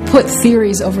didn't put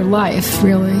theories over life,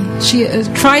 really. She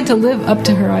tried to live up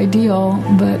to her ideal,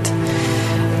 but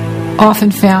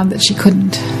often found that she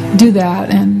couldn't do that,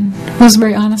 and was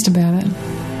very honest about it.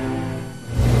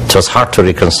 It was hard to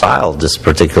reconcile this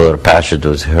particular passage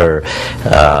with her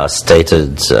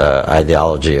stated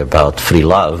ideology about free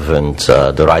love and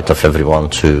the right of everyone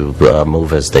to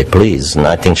move as they please. And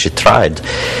I think she tried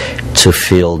to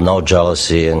feel no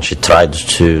jealousy, and she tried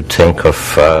to think of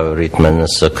Reitman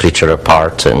as a creature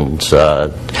apart, and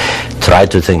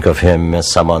tried to think of him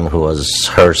as someone who was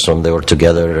hers when they were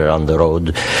together on the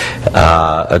road.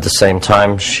 At the same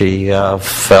time, she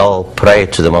fell prey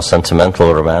to the most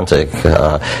sentimental, romantic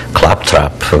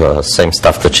claptrap, same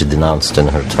stuff that she denounced in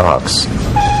her talks.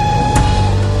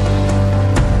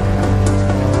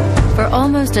 For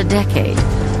almost a decade,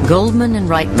 Goldman and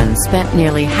Reitman spent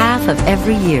nearly half of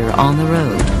every year on the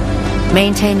road,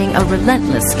 maintaining a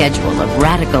relentless schedule of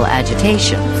radical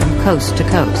agitation from coast to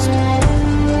coast.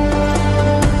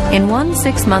 In one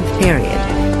 6-month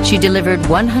period, she delivered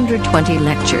 120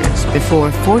 lectures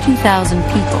before 40,000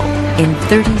 people in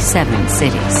 37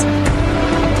 cities.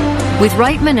 With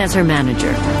Reitman as her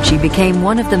manager, she became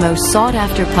one of the most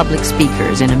sought-after public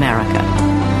speakers in America.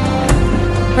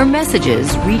 Her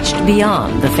messages reached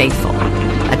beyond the faithful,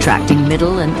 attracting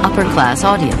middle and upper-class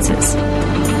audiences.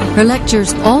 Her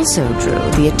lectures also drew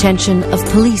the attention of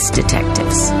police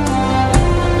detectives.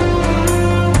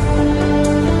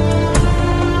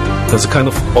 There's a kind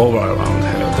of aura around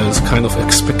her. There's a kind of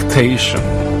expectation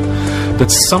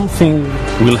that something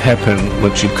will happen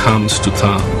when she comes to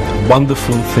town.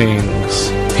 Wonderful things,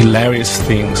 hilarious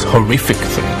things, horrific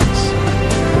things.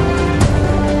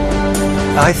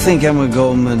 I think Emma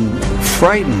Goldman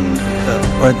frightened,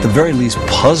 or at the very least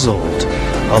puzzled,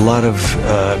 a lot of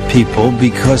people,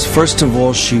 because first of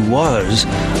all, she was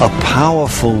a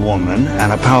powerful woman,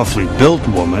 and a powerfully built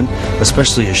woman,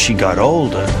 especially as she got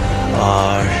older.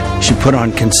 She put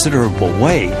on considerable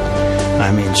weight.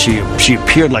 I mean, she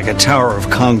appeared like a tower of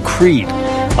concrete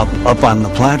up on the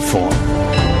platform.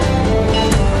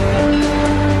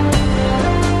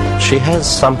 She has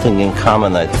something in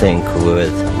common, I think,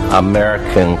 with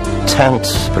American tent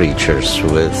preachers,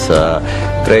 with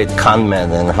great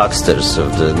conmen and hucksters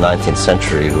of the 19th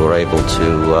century who were able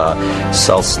to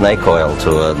sell snake oil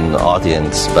to an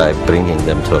audience by bringing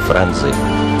them to a frenzy.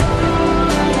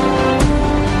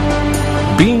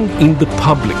 Being in the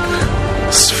public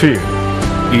sphere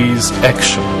is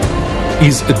action,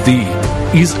 is a deed,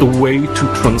 is a way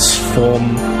to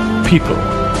transform people.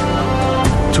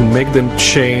 to make them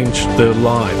change their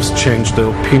lives, change their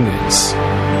opinions.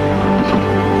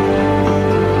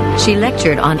 She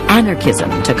lectured on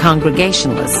anarchism to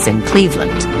Congregationalists in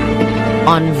Cleveland,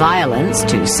 on violence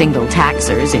to single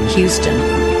taxers in Houston,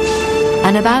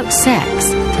 and about sex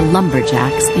to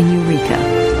lumberjacks in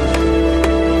Eureka.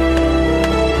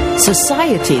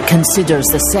 Society considers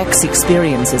the sex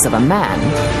experiences of a man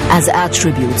as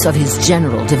attributes of his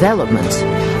general development,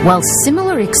 while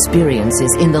similar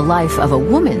experiences in the life of a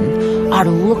woman are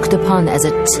looked upon as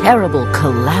a terrible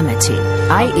calamity.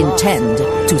 I intend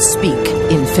to speak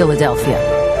in Philadelphia.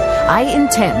 I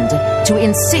intend to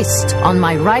insist on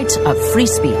my right of free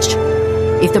speech.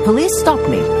 If the police stop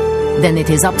me, then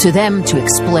it is up to them to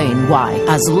explain why.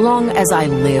 As long as I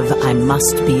live, I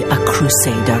must be a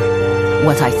crusader.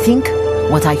 What I think,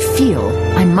 what I feel,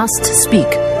 I must speak.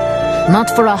 Not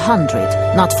for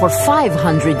 100, not for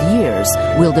 500 years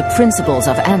will the principles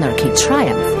of anarchy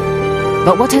triumph.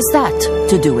 But what has that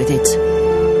to do with it?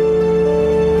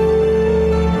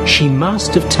 She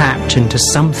must have tapped into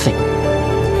something,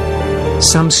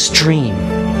 some stream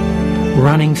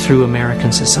running through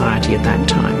American society at that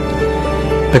time,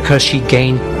 because she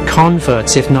gained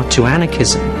converts, if not to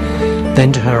anarchism,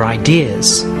 then to her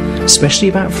ideas, especially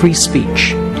about free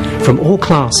speech, from all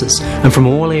classes and from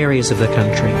all areas of the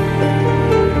country.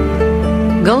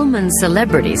 Goldman's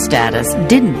celebrity status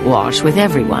didn't wash with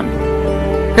everyone.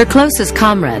 Her closest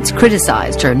comrades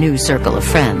criticized her new circle of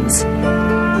friends.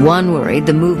 One worried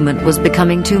the movement was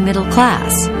becoming too middle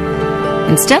class.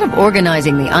 Instead of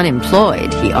organizing the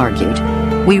unemployed, he argued,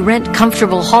 we rent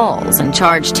comfortable halls and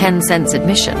charge 10 cents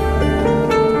admission.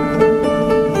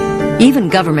 Even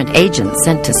government agents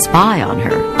sent to spy on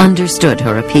her understood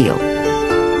her appeal.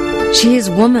 She is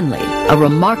womanly, a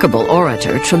remarkable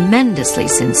orator, tremendously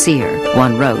sincere,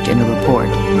 one wrote in a report.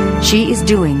 She is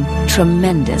doing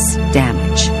tremendous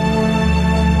damage.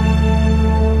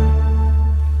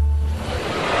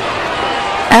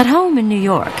 At home in New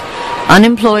York,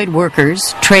 unemployed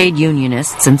workers, trade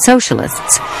unionists, and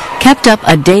socialists kept up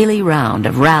a daily round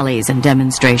of rallies and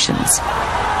demonstrations.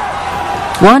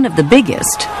 One of the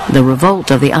biggest, the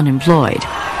revolt of the unemployed,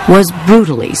 was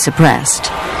brutally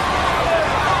suppressed.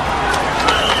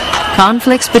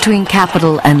 Conflicts between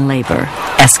capital and labor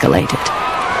escalated.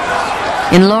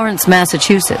 In Lawrence,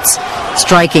 Massachusetts,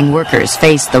 striking workers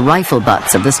faced the rifle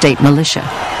butts of the state militia.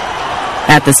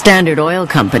 At the Standard Oil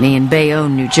Company in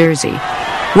Bayonne, New Jersey,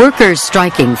 workers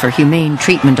striking for humane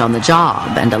treatment on the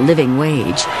job and a living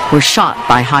wage were shot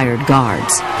by hired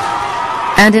guards.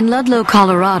 And in Ludlow,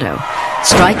 Colorado,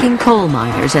 striking coal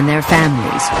miners and their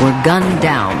families were gunned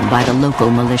down by the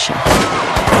local militia.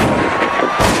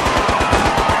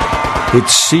 It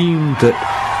seemed that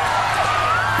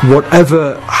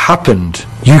whatever happened,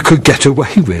 you could get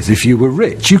away with if you were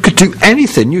rich. You could do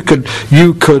anything. You could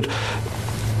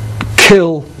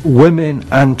kill women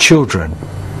and children,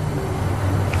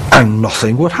 and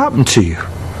nothing would happen to you.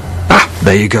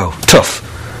 There you go. Tough.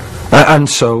 And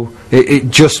so it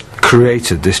just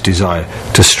created this desire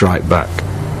to strike back.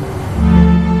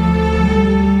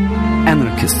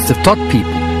 Anarchists have taught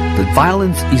people that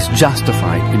violence is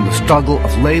justified in the struggle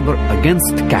of labor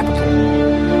against capital.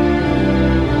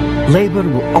 Labor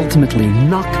will ultimately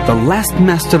knock the last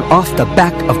master off the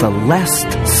back of the last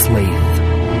slave.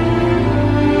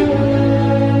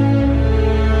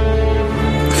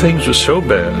 Things were so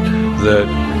bad that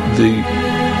the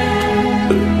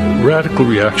radical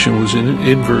reaction was in an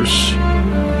inverse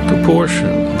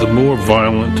proportion. The more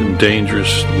violent and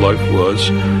dangerous life was,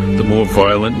 the more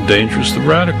violent and dangerous the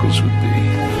radicals would be.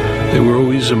 They were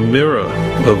always a mirror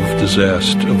of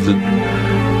disaster,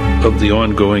 of the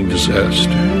ongoing disaster.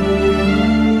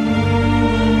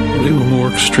 They were more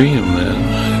extreme then,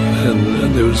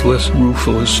 and there was less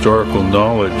rueful historical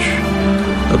knowledge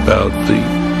about the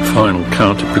final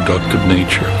counterproductive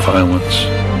nature of violence.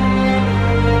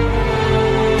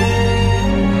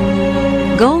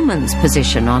 Goldman's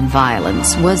position on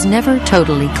violence was never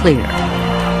totally clear.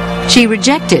 She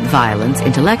rejected violence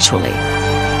intellectually,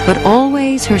 but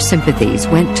always her sympathies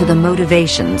went to the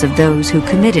motivations of those who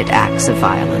committed acts of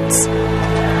violence.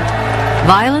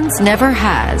 Violence never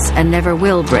has and never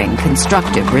will bring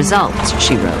constructive results,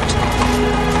 she wrote.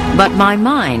 But my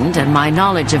mind and my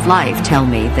knowledge of life tell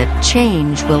me that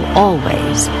change will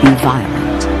always be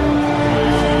violent.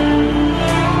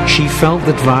 She felt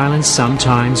that violence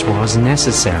sometimes was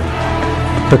necessary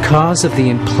because of the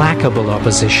implacable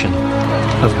opposition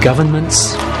of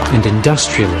governments and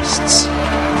industrialists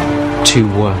to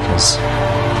workers.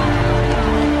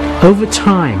 Over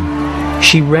time,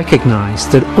 she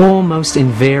recognized that almost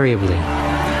invariably,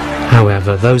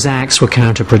 however, those acts were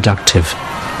counterproductive.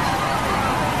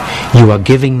 You are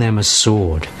giving them a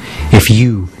sword if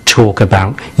you talk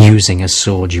about using a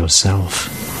sword yourself.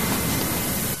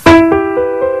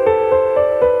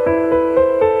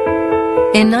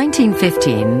 In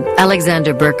 1915,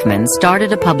 Alexander Berkman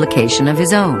started a publication of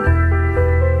his own.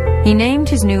 He named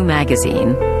his new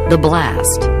magazine The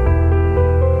Blast.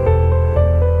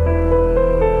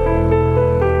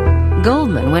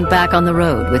 Goldman went back on the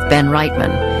road with Ben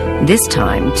Reitman, this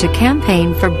time to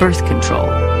campaign for birth control.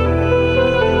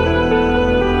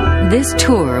 This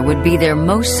tour would be their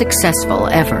most successful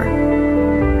ever.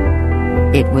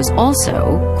 It was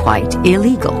also quite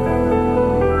illegal.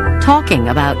 Talking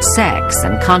about sex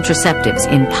and contraceptives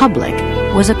in public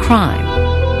was a crime.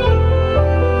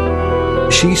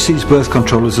 She sees birth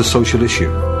control as a social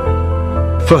issue.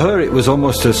 For her, it was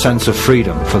almost a sense of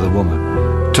freedom for the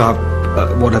woman to have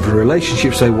whatever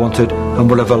relationships they wanted and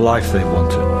whatever life they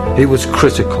wanted. It was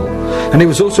critical. And it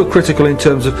was also critical in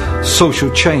terms of social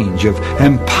change, of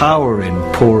empowering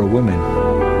poorer women.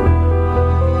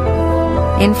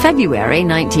 In February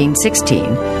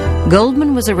 1916,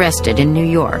 Goldman was arrested in New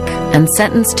York and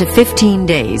sentenced to 15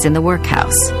 days in the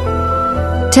workhouse.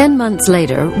 10 months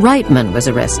later, Reitman was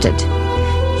arrested.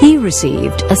 He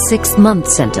received a 6-month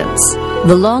sentence,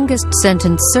 the longest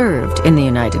sentence served in the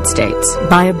United States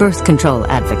by a birth control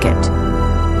advocate.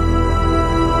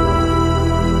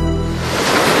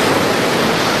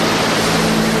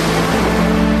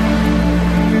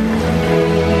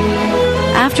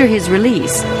 After his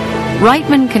release,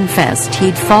 Reitman confessed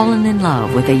he'd fallen in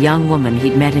love with a young woman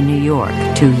he'd met in New York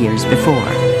 2 years before.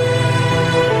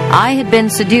 I had been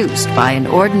seduced by an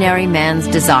ordinary man's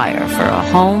desire for a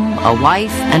home, a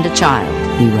wife, and a child,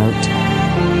 he wrote.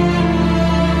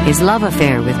 His love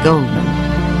affair with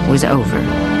Goldman was over.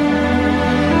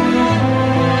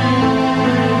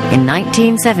 In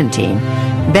 1917,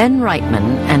 Ben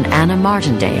Reitman and Anna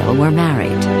Martindale were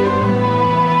married.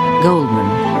 Goldman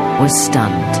was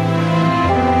stunned.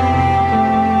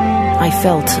 I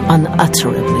felt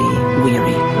unutterably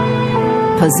weary,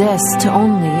 possessed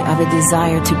only of a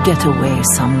desire to get away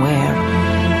somewhere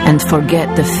and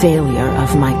forget the failure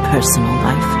of my personal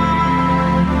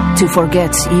life, to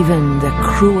forget even the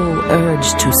cruel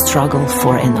urge to struggle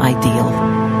for an ideal.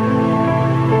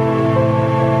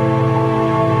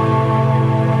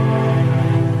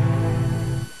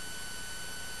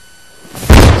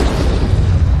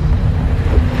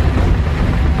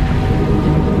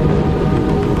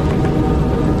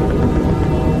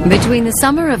 Between the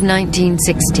summer of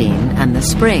 1916 and the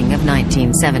spring of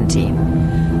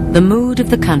 1917, the mood of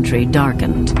the country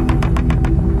darkened.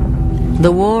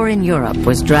 The war in Europe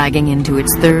was dragging into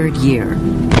its 3rd year,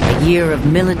 a year of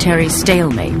military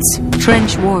stalemates,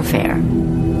 trench warfare,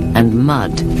 and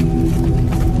mud.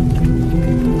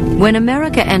 When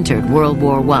America entered World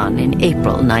War I in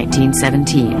April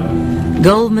 1917,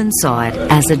 Goldman saw it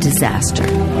as a disaster.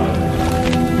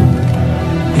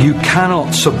 You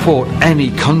cannot support any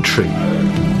country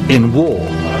in war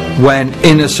when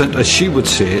innocent, as she would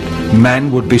see it,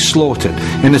 men would be slaughtered.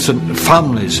 Innocent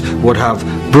families would have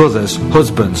brothers,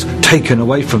 husbands taken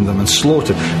away from them and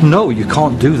slaughtered. No, you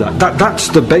can't do that. That's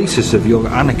the basis of your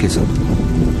anarchism.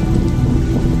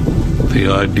 The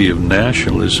idea of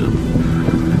nationalism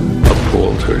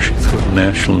appalled her. She thought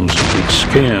nationalism was a big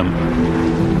scam.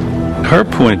 Her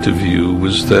point of view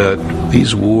was that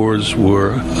these wars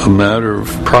were a matter of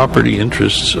property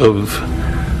interests of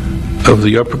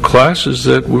the upper classes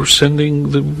that were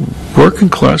sending the working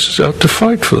classes out to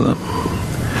fight for them.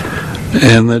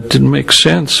 And that didn't make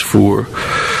sense for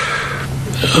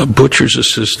a butcher's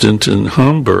assistant in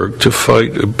Hamburg to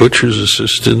fight a butcher's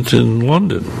assistant in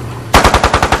London.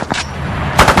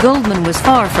 Goldman was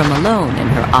far from alone in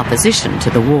her opposition to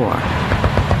the war.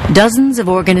 Dozens of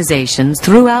organizations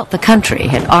throughout the country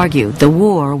had argued the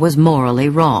war was morally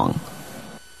wrong.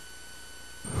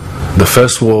 The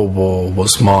First World War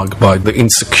was marked by the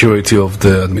insecurity of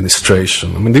the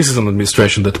administration. I mean, this is an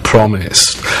administration that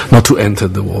promised not to enter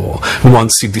the war.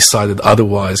 Once it decided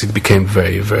otherwise, it became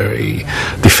very, very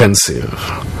defensive,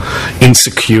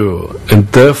 insecure, and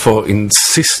therefore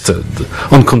insisted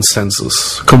on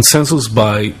consensus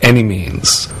by any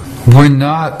means. We're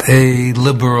not a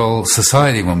liberal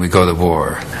society when we go to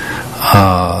war.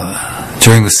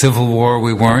 During the Civil War,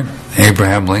 we weren't.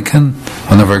 Abraham Lincoln,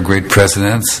 one of our great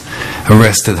presidents,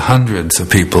 arrested hundreds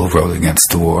of people who wrote against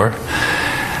the war.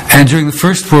 And during the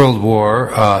First World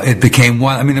War, it became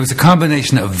one. I mean, it was a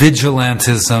combination of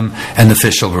vigilantism and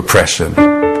official repression.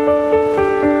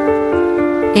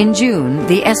 In June,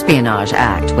 the Espionage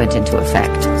Act went into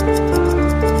effect.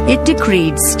 It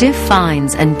decreed stiff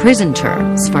fines and prison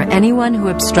terms for anyone who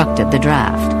obstructed the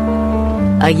draft.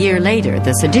 A year later,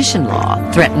 the sedition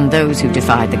law threatened those who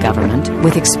defied the government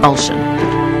with expulsion.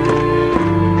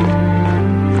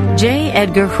 J.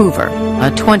 Edgar Hoover, a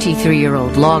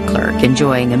 23-year-old law clerk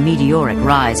enjoying a meteoric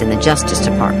rise in the Justice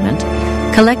Department,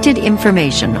 collected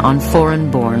information on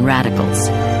foreign-born radicals.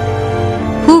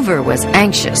 Hoover was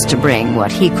anxious to bring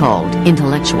what he called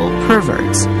intellectual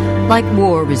perverts, like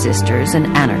war resistors and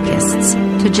anarchists,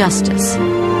 to justice.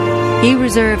 He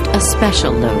reserved a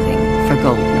special loathing for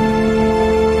Goldman.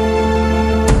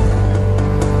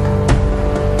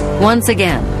 Once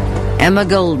again, Emma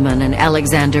Goldman and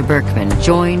Alexander Berkman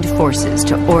joined forces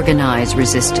to organize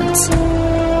resistance.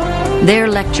 Their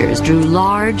lectures drew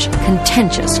large,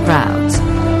 contentious crowds.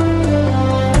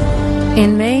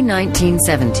 In May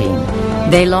 1917,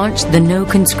 they launched the No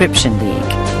Conscription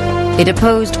League. It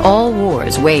opposed all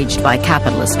wars waged by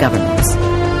capitalist governments.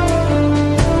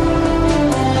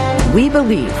 We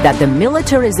believe that the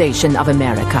militarization of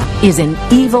America is an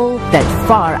evil that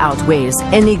far outweighs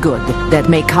any good that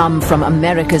may come from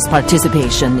America's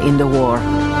participation in the war.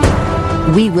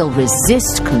 We will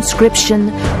resist conscription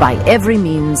by every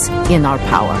means in our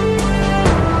power.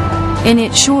 In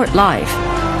its short life,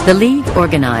 the League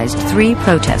organized 3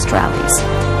 protest rallies.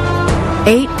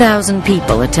 8,000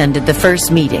 people attended the first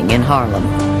meeting in Harlem.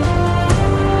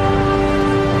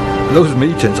 Those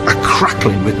meetings are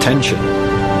crackling with tension.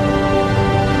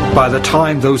 By the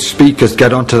time those speakers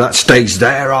get onto that stage,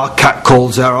 there are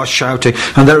catcalls, there are shouting,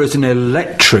 and there is an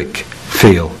electric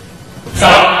feel.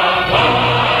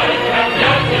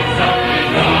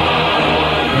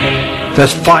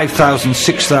 There's 5,000,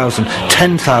 6,000,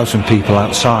 10,000 people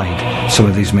outside some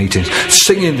of these meetings,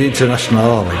 singing the International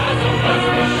Army,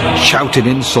 shouting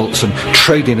insults and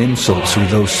trading insults with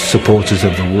those supporters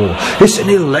of the war. It's an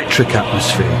electric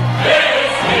atmosphere.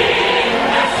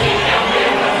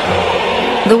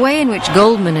 The way in which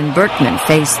Goldman and Berkman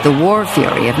faced the war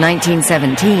fury of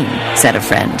 1917, said a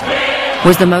friend,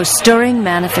 was the most stirring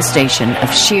manifestation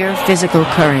of sheer physical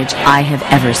courage I have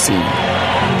ever seen.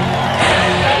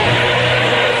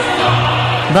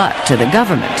 But to the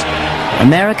government,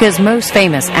 America's most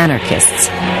famous anarchists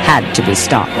had to be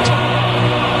stopped.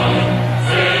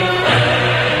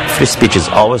 Free speech is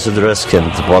always at risk,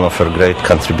 and one of her great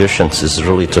contributions is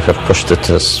really to have pushed it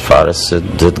as far as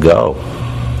it did go.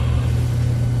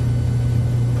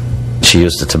 She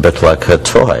used it a bit like her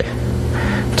toy,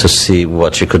 to see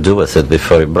what she could do with it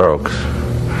before it broke.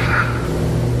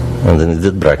 And then it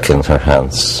did break in her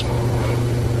hands.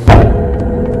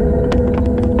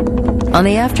 On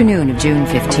the afternoon of June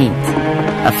 15th,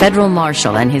 a federal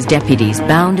marshal and his deputies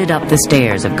bounded up the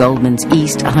stairs of Goldman's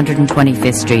East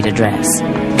 125th Street address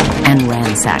and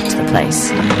ransacked the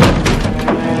place.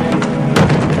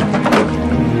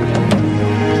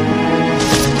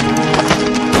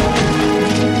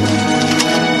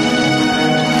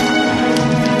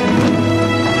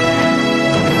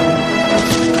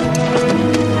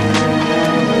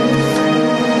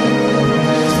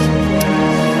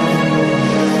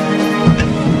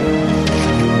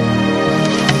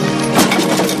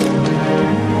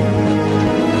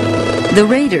 The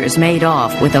raiders made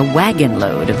off with a wagon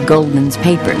load of Goldman's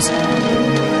papers,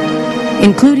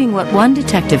 including what one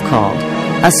detective called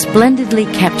a splendidly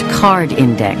kept card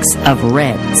index of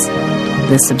Reds,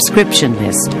 the subscription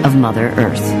list of Mother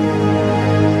Earth.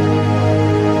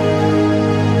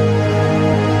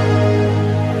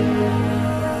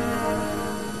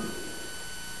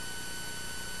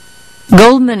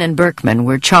 Goldman and Berkman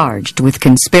were charged with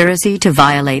conspiracy to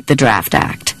violate the Draft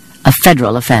Act, a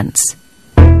federal offense.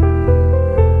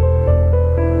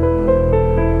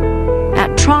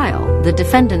 At trial, the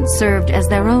defendants served as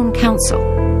their own counsel.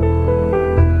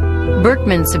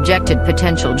 Berkman subjected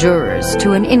potential jurors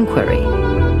to an inquiry.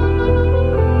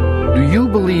 Do you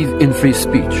believe in free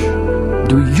speech?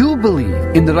 Do you believe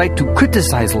in the right to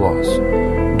criticize laws?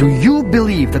 Do you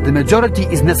believe that the majority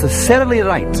is necessarily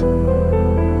right?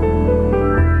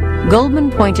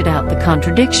 Goldman pointed out the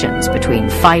contradictions between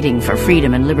fighting for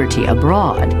freedom and liberty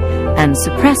abroad and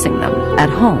suppressing them at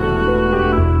home.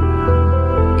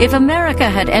 If America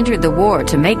had entered the war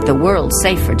to make the world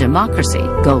safe for democracy,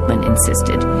 Goldman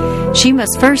insisted, she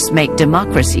must first make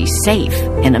democracy safe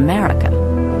in America.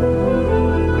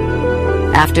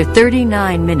 After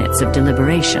 39 minutes of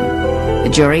deliberation, the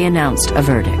jury announced a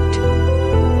verdict: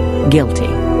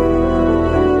 guilty.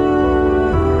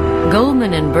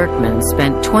 Goldman and Berkman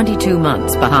spent 22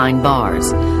 months behind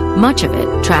bars, much of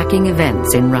it tracking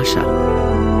events in Russia.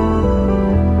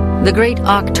 The Great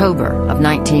October of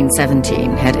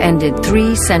 1917 had ended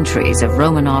 3 centuries of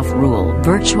Romanov rule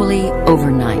virtually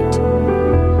overnight.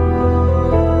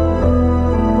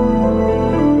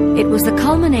 It was the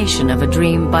culmination of a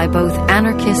dream by both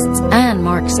anarchists and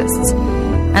Marxists,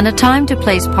 and a time to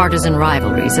place partisan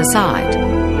rivalries aside.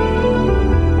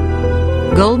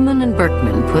 Goldman and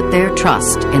Berkman put their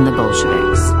trust in the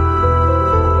Bolsheviks.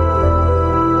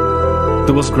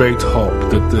 There was great hope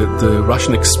that the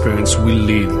Russian experience will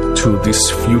lead to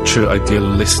this future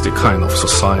idealistic kind of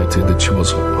society that she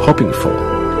was hoping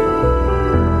for.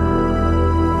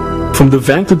 From the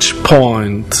vantage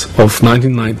point of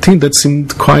 1919, that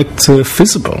seemed quite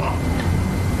feasible.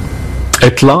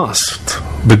 At last,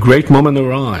 the great moment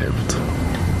arrived.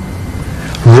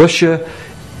 Russia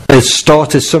has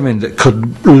started something that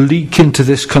could leak into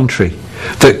this country,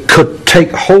 that could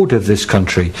take hold of this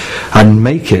country and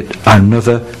make it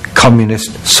another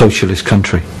communist socialist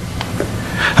country.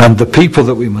 And the people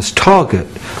that we must target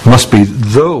must be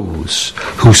those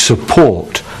who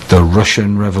support the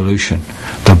Russian Revolution,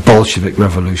 the Bolshevik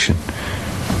Revolution.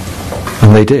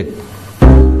 And they did.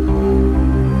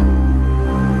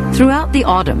 Throughout the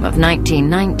autumn of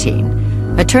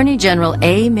 1919, Attorney General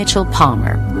A. Mitchell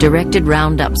Palmer directed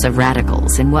roundups of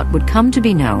radicals in what would come to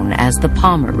be known as the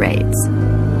Palmer Raids.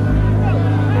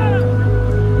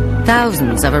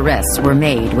 Thousands of arrests were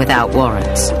made without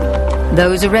warrants.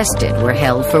 Those arrested were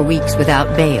held for weeks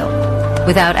without bail,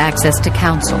 without access to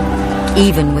counsel,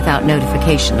 even without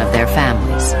notification of their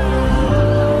families.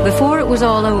 Before it was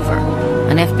all over,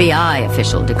 an FBI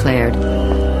official declared,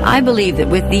 "I believe that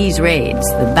with these raids,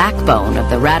 the backbone of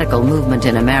the radical movement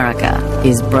in America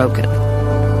is broken."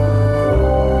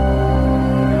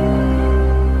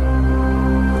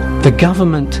 The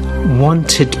government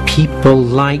wanted people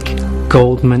like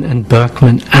Goldman and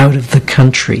Berkman out of the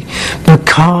country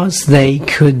because they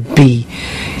could be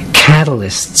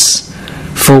catalysts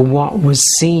for what was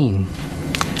seen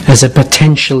as a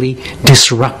potentially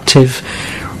disruptive,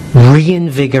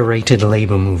 reinvigorated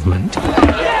labor movement.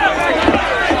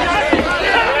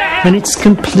 And it's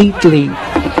completely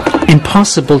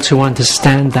impossible to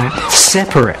understand that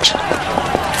separate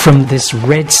from this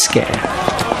Red Scare.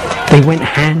 They went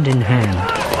hand in hand.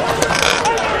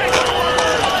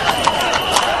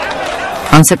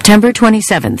 On September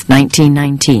 27,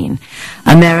 1919,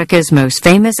 America's most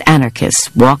famous anarchists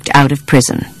walked out of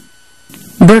prison.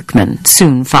 Berkman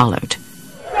soon followed.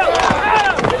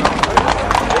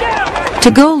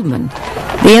 To Goldman,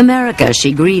 the America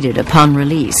she greeted upon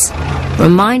release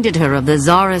reminded her of the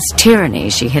czarist tyranny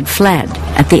she had fled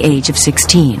at the age of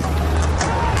 16.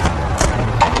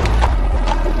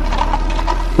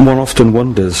 One often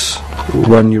wonders,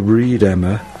 when you read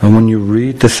Emma and when you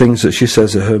read the things that she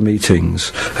says at her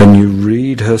meetings and you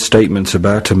read her statements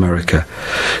about America,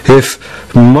 if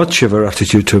much of her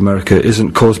attitude to America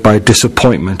isn't caused by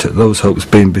disappointment at those hopes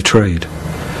being betrayed.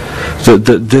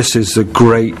 That this is the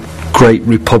great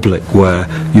republic where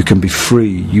you can be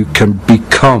free, you can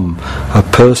become a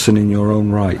person in your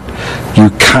own right,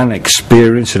 you can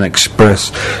experience and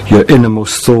express your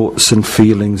innermost thoughts and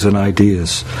feelings and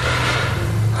ideas.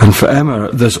 And for Emma,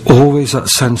 there's always that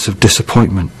sense of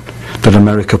disappointment that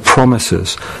America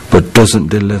promises but doesn't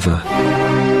deliver.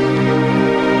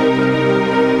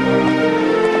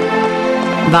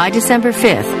 By December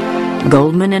 5th,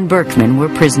 Goldman and Berkman were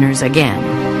prisoners again,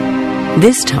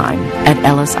 this time at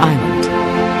Ellis Island.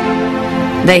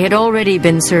 They had already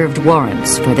been served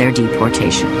warrants for their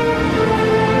deportation.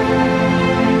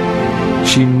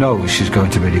 She knows she's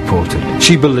going to be deported.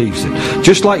 She believes it.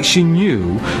 Just like she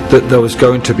knew that there was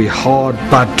going to be hard,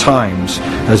 bad times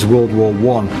as World War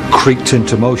I creaked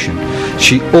into motion,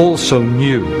 she also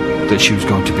knew that she was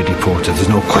going to be deported. There's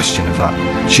no question of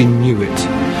that. She knew it,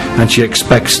 and she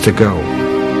expects to go.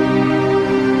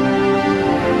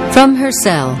 From her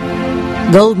cell,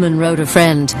 Goldman wrote a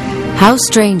friend how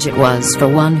strange it was for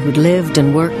one who'd lived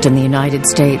and worked in the United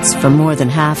States for more than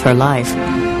half her life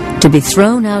to be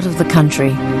thrown out of the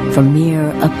country for mere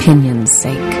opinion's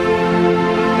sake.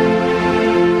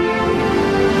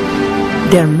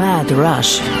 Their mad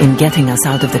rush in getting us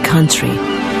out of the country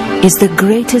is the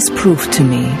greatest proof to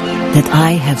me that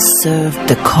I have served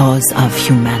the cause of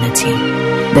humanity,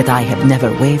 that I have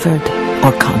never wavered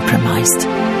or compromised.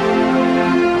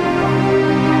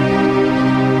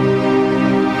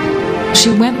 She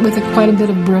went with quite a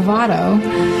bit of bravado.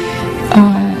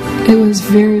 It was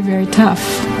very, very tough.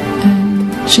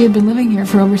 And she had been living here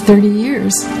for over 30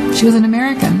 years. She was an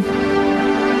American.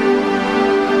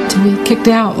 To be kicked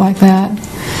out like that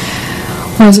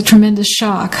was a tremendous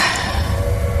shock.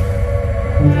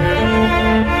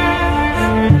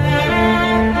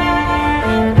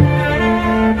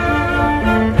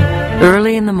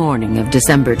 Early in the morning of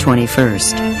December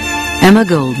 21st, Emma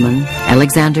Goldman,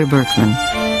 Alexander Berkman,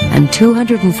 and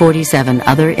 247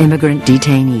 other immigrant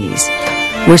detainees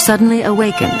were suddenly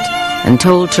awakened and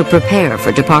told to prepare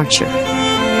for departure.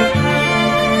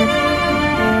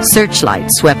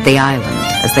 Searchlights swept the island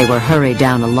as they were hurried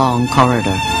down a long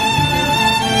corridor.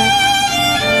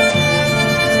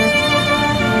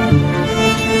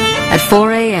 At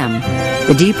 4 a.m.,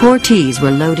 the deportees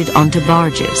were loaded onto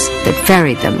barges that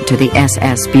ferried them to the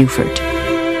SS Beaufort.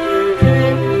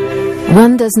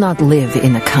 One does not live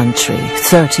in a country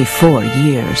 34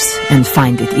 years and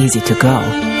find it easy to go.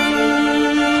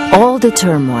 All the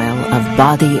turmoil of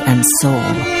body and soul,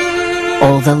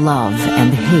 all the love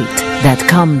and hate that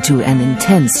come to an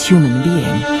intense human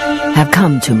being have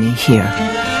come to me here.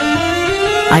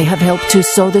 I have helped to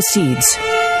sow the seeds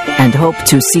and hope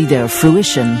to see their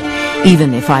fruition,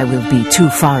 even if I will be too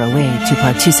far away to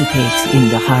participate in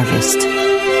the harvest.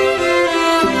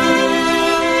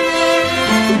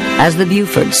 As the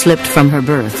Beaufort slipped from her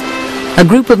berth, a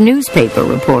group of newspaper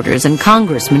reporters and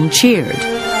congressmen cheered.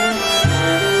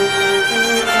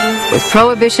 With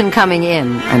Prohibition coming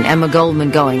in and Emma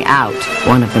Goldman going out,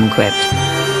 one of them quipped,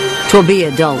 "'Twill be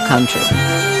a dull country."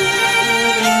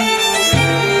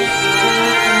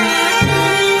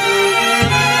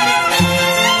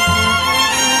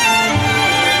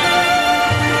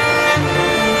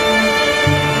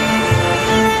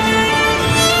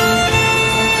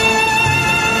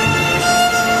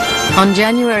 On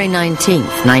January 19,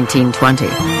 1920,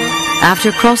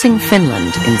 after crossing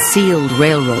Finland in sealed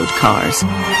railroad cars,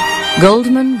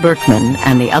 Goldman, Berkman,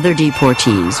 and the other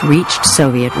deportees reached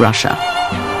Soviet Russia.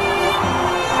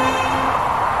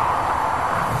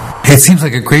 It seems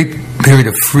like a great period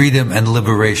of freedom and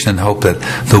liberation and hope that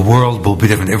the world will be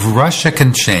different. If Russia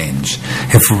can change,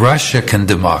 if Russia can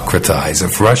democratize,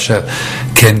 if Russia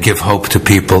can give hope to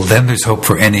people, then there's hope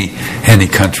for any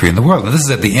country in the world. And this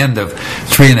is at the end of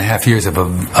 3.5 years of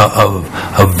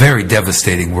a very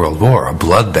devastating world war, a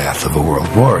bloodbath of a world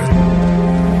war.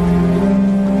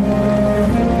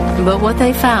 But what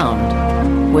they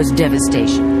found was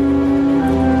devastation.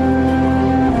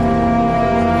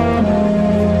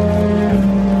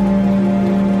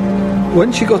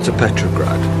 When she got to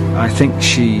Petrograd, I think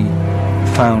she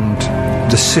found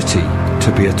the city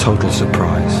to be a total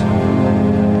surprise.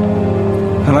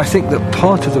 And I think that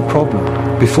part of the problem,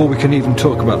 before we can even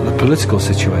talk about the political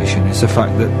situation, is the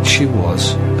fact that she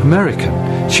was American.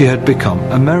 She had become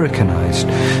Americanized.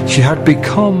 She had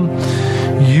become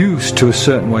used to a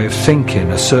certain way of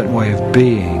thinking, a certain way of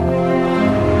being.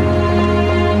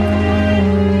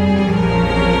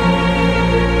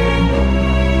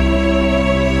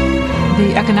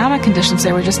 The economic conditions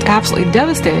there were just absolutely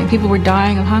devastating. People were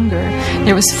dying of hunger.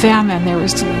 There was famine. There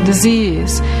was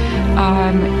disease.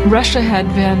 Russia had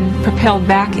been propelled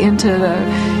back into the,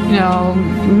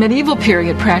 medieval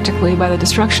period practically by the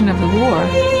destruction of the war.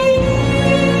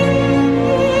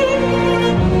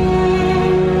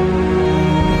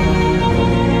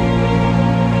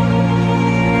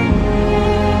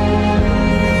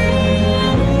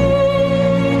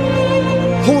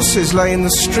 Horses lay in the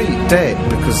street dead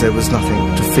because there was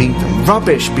nothing to feed them.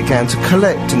 Rubbish began to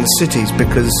collect in the cities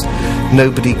because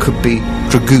nobody could be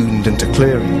dragooned into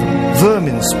clearing them.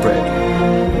 Vermin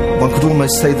spread. One could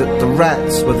almost say that the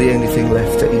rats were the only thing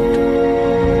left to eat.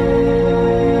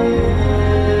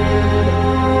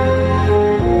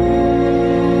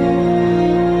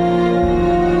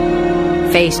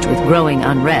 Faced with growing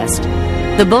unrest,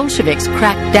 the Bolsheviks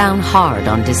cracked down hard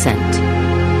on dissent.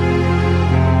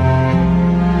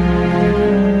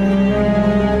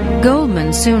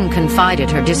 Goldman soon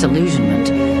confided her disillusionment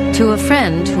to a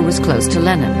friend who was close to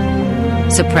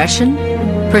Lenin. Suppression?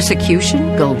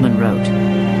 Persecution? Goldman wrote.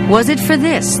 Was it for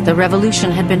this the revolution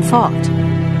had been fought?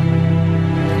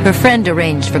 Her friend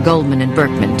arranged for Goldman and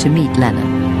Berkman to meet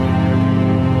Lenin.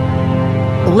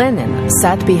 Lenin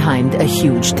sat behind a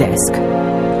huge desk.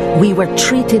 We were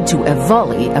treated to a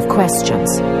volley of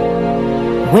questions.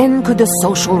 When could a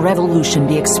social revolution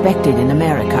be expected in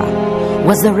America?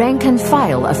 Was the rank and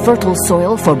file a fertile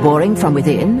soil for boring from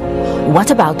within? What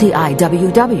about the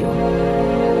IWW?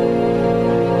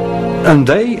 And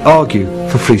they argue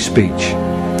for free speech.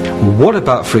 What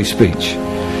about free speech?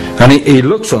 And he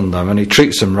looks on them and he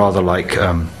treats them rather like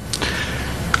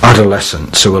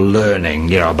adolescents who are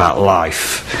learning, about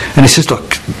life. And he says,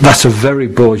 look, that's a very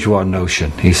bourgeois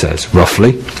notion, he says,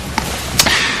 roughly.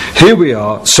 Here we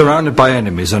are, surrounded by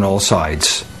enemies on all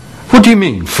sides. What do you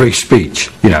mean, free speech?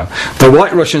 The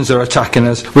White Russians are attacking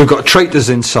us, we've got traitors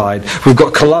inside, we've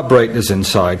got collaborators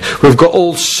inside, we've got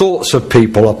all sorts of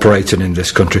people operating in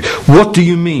this country. What do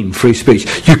you mean, free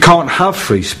speech? You can't have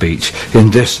free speech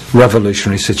in this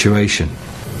revolutionary situation.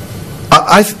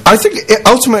 I think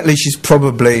ultimately she's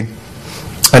probably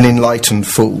an enlightened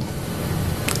fool.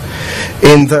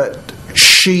 in that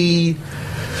she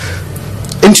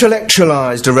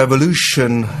intellectualized a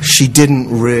revolution she didn't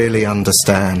really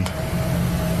understand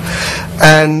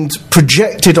and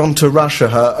projected onto Russia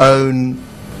her own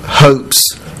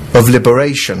hopes of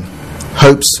liberation,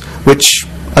 hopes which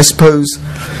I suppose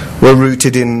were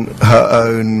rooted in her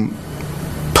own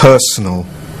personal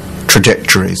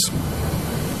trajectories.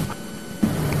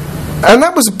 And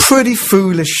that was a pretty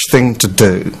foolish thing to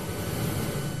do.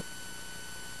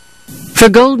 For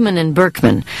Goldman and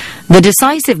Berkman, the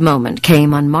decisive moment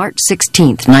came on March 16,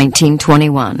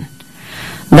 1921.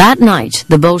 That night,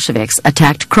 the Bolsheviks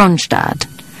attacked Kronstadt,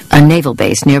 a naval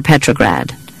base near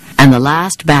Petrograd, and the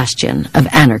last bastion of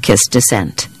anarchist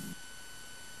dissent.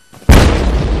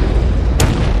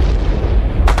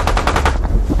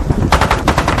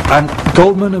 And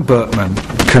Goldman and Berkman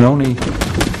can only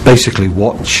basically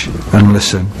watch and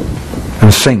listen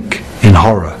and think in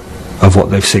horror of what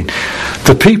they've seen.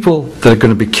 The people that are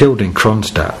going to be killed in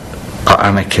Kronstadt are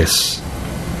anarchists,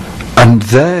 and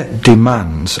their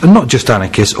demands, and not just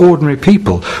anarchists, ordinary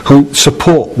people who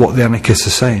support what the anarchists are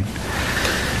saying,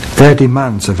 their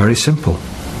demands are very simple: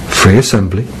 free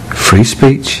assembly, free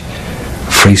speech,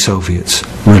 free Soviets,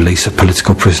 release of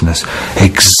political prisoners.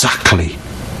 Exactly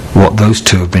what those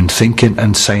two have been thinking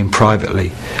and saying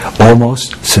privately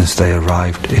almost since they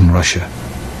arrived in Russia.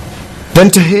 Then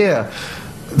to hear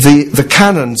the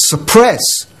canon suppress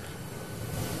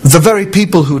the very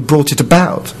people who had brought it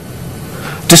about,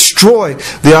 destroy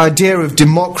the idea of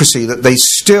democracy that they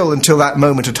still, until that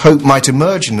moment, had hoped might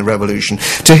emerge in the revolution,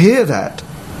 to hear that,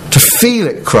 to feel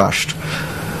it crushed,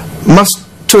 must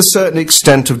to a certain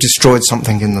extent have destroyed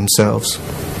something in themselves.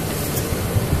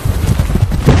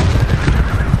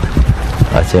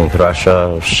 I think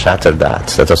Russia shattered that.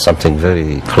 That was something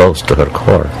very close to her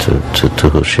core, to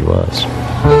who she was.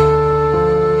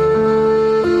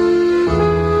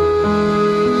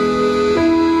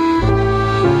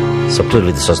 So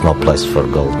clearly this was no place for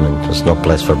Goldman, it was no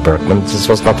place for Berkman, this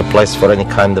was not a place for any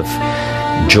kind of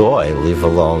joy, leave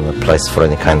alone a place for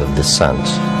any kind of dissent.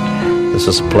 This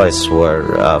was a place where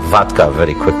vodka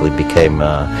very quickly became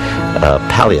a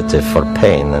palliative for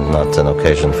pain and not an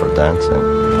occasion for dancing.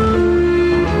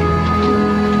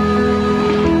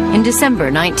 In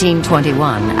December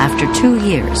 1921, after 2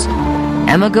 years,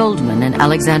 Emma Goldman and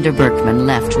Alexander Berkman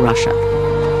left Russia.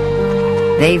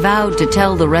 They vowed to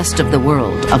tell the rest of the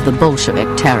world of the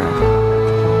Bolshevik terror.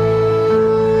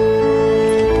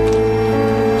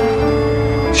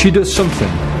 She does something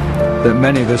that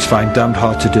many of us find damned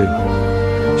hard to do.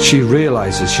 She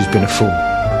realizes she's been a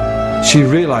fool. She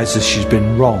realizes she's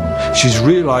been wrong. She's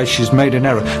realized she's made an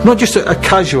error. Not just a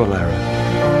casual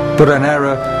error, but an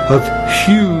error of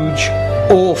huge,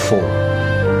 awful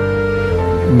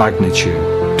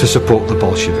magnitude to support the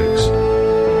Bolsheviks.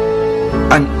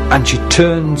 And she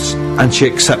turns and she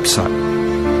accepts that.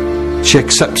 She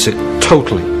accepts it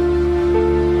totally.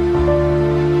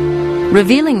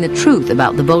 Revealing the truth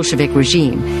about the Bolshevik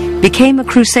regime became a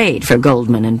crusade for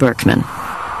Goldman and Berkman.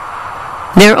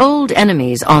 Their old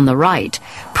enemies on the right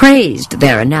praised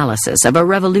their analysis of a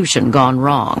revolution gone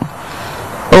wrong.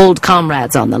 Old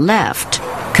comrades on the left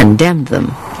condemned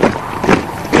them.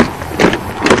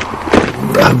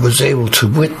 I was able to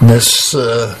witness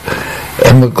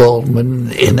Emma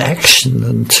Goldman in action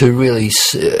and to really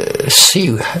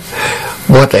see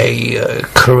what a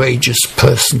courageous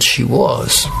person she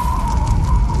was.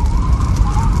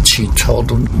 She told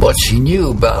them what she knew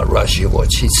about Russia,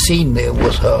 what she'd seen there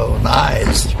with her own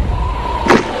eyes.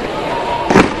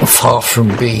 Far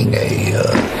from being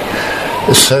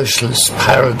a socialist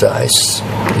paradise,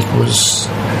 it was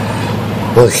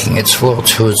working its way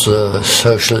towards a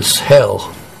socialist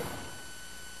hell.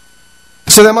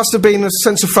 So there must have been a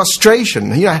sense of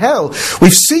frustration. You know, hell,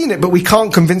 we've seen it, but we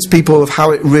can't convince people of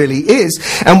how it really is,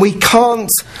 and we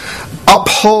can't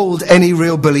uphold any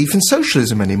real belief in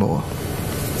socialism anymore.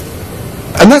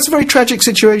 And that's a very tragic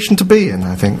situation to be in,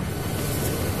 I think.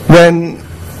 When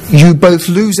you both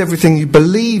lose everything you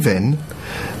believe in,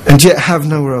 and yet have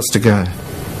nowhere else to go.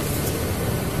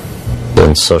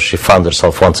 And so she found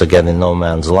herself once again in no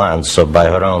man's land. So by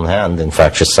her own hand, in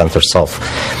fact, she sent herself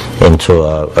into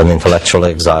an intellectual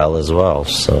exile as well.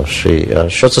 So she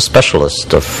was a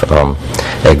specialist of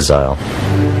exile.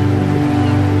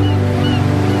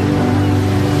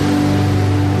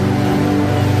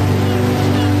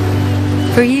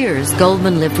 For years,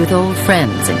 Goldman lived with old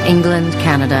friends in England,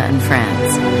 Canada, and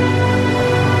France.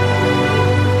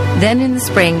 Then in the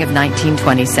spring of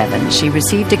 1927, she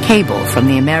received a cable from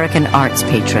the American arts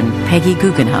patron Peggy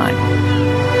Guggenheim.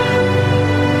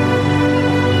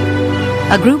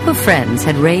 A group of friends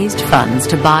had raised funds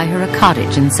to buy her a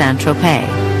cottage in Saint-Tropez.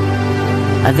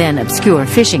 a then obscure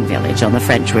fishing village on the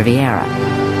French Riviera.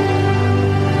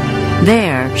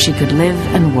 There, she could live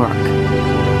and work.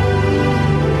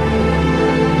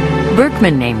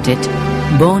 Berkman named it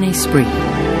Bon Esprit.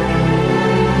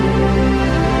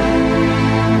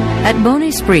 At Bon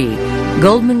Esprit,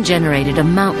 Goldman generated a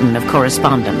mountain of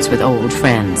correspondence with old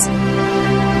friends.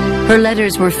 Her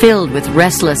letters were filled with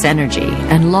restless energy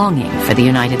and longing for the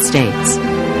United States.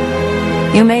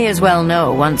 "You may as well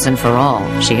know once and for all,"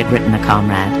 she had written a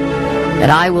comrade, "that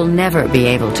I will never be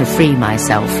able to free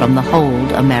myself from the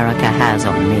hold America has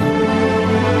on me."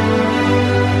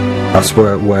 That's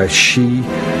where she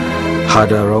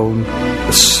had her own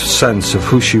sense of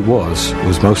who she was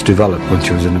most developed when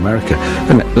she was in America.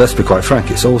 And let's be quite frank,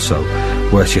 it's also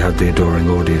where she had the adoring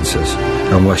audiences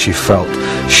and where she felt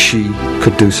she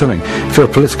could do something. If you're a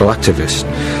political activist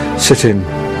sitting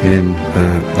in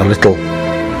a little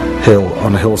hill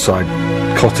on a hillside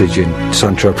cottage in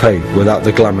Saint-Tropez without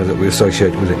the glamour that we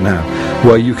associate with it now,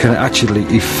 where you can actually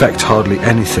effect hardly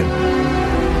anything,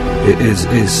 it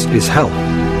is hell.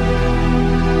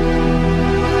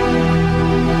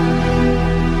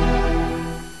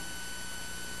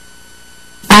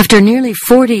 After nearly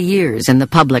 40 years in the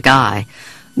public eye,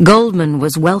 Goldman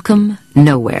was welcome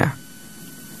nowhere.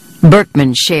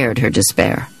 Berkman shared her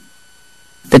despair.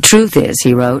 "The truth is,"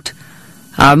 he wrote,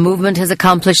 "our movement has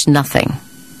accomplished nothing,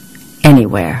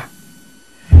 anywhere."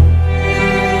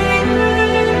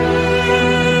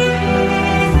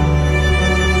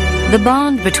 The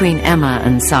bond between Emma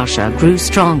and Sasha grew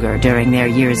stronger during their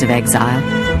years of exile,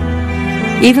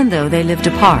 even though they lived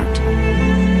apart.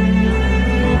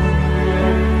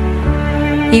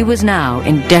 He was now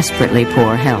in desperately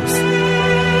poor health.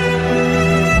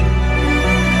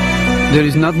 There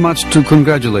is not much to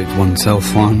congratulate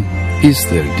oneself on, is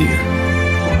there, dear?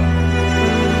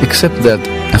 Except that,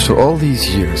 after all these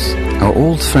years, our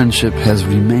old friendship has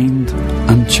remained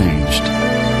unchanged.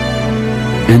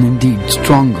 And indeed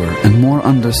stronger and more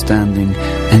understanding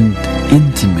and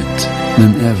intimate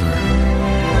than ever.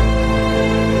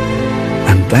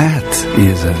 And that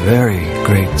is a very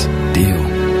great deal.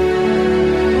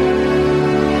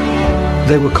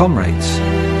 They were comrades.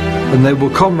 And they were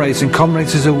comrades, and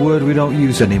comrades is a word we don't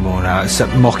use anymore now,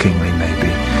 except mockingly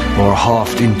maybe, or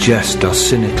half in jest or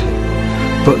cynically.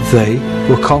 But they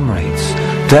were comrades.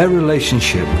 Their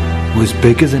relationship was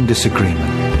bigger than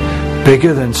disagreement,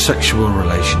 bigger than sexual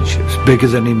relationships, bigger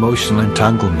than emotional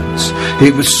entanglements.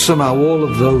 It was somehow all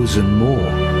of those and more.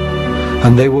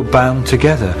 And they were bound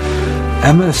together.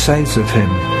 Emma says of him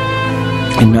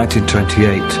in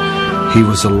 1928, he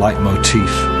was a leitmotif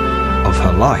of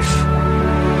her life.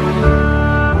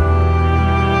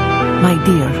 My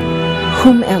dear,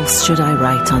 whom else should I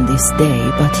write on this day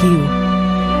but you?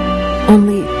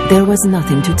 Only there was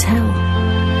nothing to tell.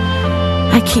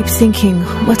 I keep thinking,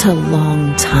 what a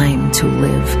long time to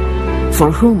live.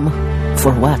 For whom?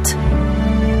 For what?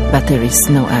 But there is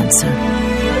no answer.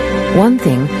 One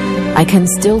thing, I can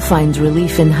still find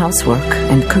relief in housework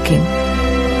and cooking.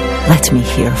 Let me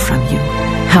hear from you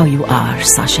how you are,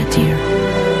 Sasha dear.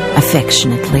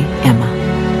 Affectionately, Emma.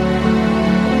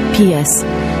 P.S.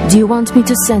 Do you want me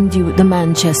to send you the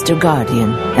Manchester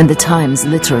Guardian and the Times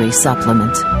Literary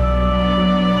Supplement?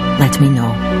 Let me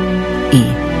know. E.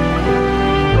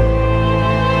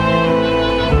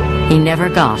 He never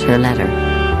got her letter.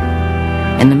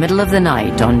 In the middle of the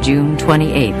night on June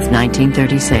 28,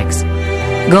 1936,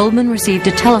 Goldman received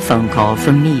a telephone call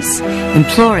from Nice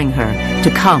imploring her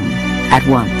to come at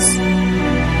once.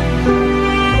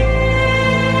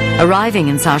 Arriving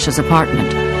in Sasha's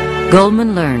apartment,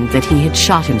 Goldman learned that he had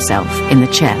shot himself in the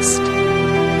chest.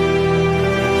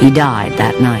 He died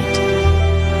that night.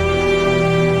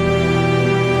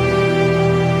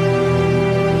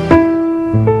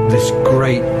 This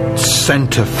great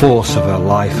center force of her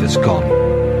life has gone.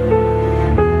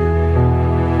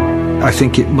 I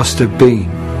think it must have been,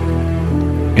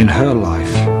 in her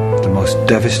life, the most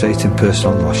devastating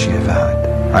personal loss she ever had.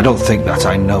 I don't think that,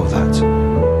 I know that.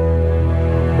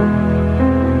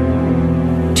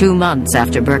 2 months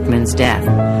after Berkman's death,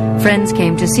 friends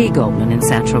came to see Goldman in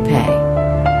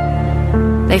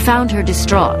Saint-Tropez. They found her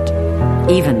distraught,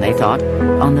 even, they thought,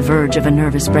 on the verge of a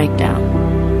nervous breakdown.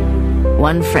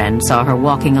 One friend saw her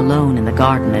walking alone in the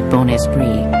garden at Bon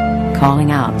Esprit, calling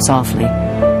out softly,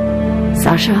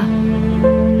 "Sasha,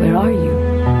 where are you?"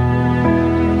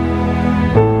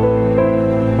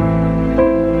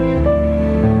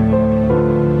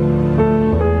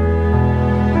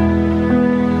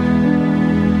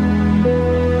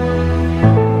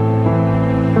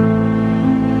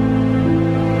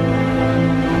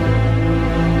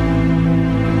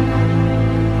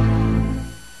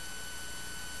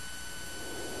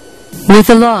 With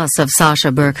the loss of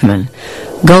Sasha Berkman,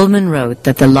 Goldman wrote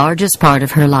that the largest part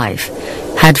of her life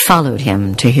had followed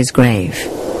him to his grave.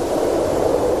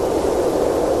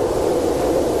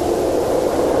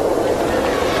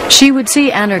 She would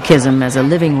see anarchism as a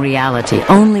living reality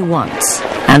only once,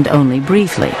 and only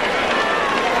briefly,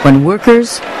 when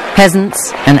workers,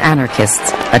 peasants, and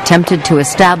anarchists attempted to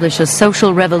establish a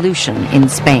social revolution in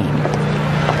Spain.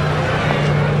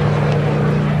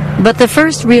 But the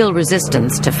first real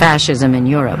resistance to fascism in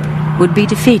Europe would be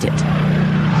defeated.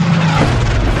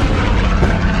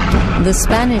 The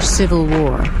Spanish Civil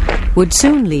War would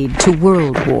soon lead to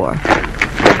World War.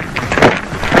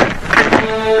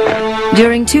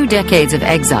 During 2 decades of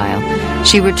exile,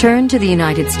 she returned to the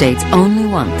United States only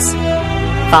once,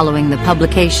 following the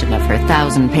publication of her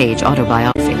 1,000-page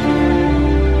autobiography.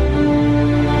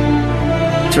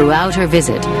 Throughout her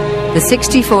visit, the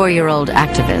 64-year-old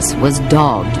activist was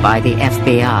dogged by the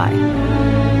FBI.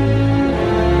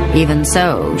 Even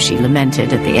so, she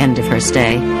lamented at the end of her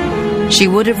stay, she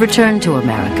would have returned to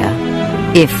America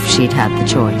if she'd had the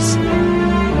choice.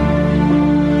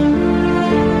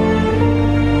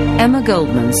 Emma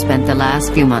Goldman spent the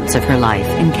last few months of her life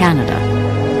in Canada.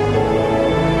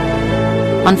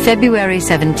 On February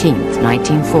 17th,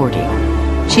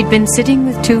 1940, she'd been sitting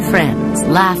with 2 friends,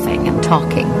 laughing and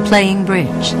talking, playing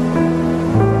bridge.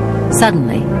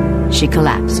 Suddenly, she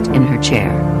collapsed in her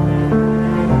chair.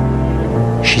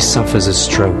 She suffers a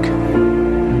stroke.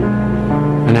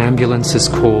 An ambulance is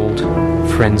called,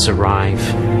 friends arrive,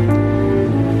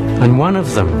 and one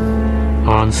of them,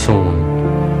 Arne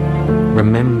Thorne,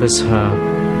 remembers her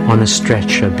on a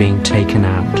stretcher being taken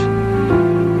out,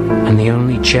 and the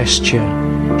only gesture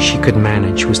she could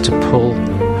manage was to pull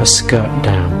her skirt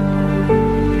down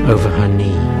over her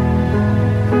knee.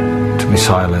 To be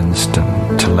silenced and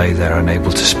to lay there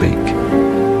unable to speak.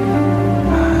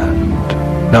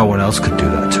 And no one else could do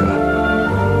that to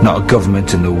her. Not a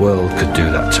government in the world could do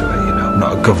that to her, you know.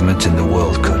 Not a government in the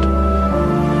world could.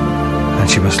 And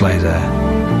she must lay there.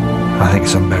 I think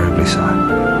it's unbearably sad.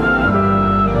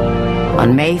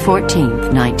 On May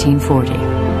 14th, 1940,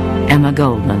 Emma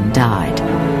Goldman died.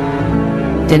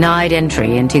 Denied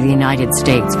entry into the United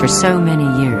States for so many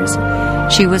years,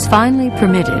 she was finally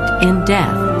permitted, in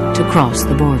death, to cross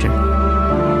the border.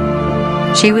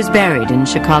 She was buried in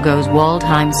Chicago's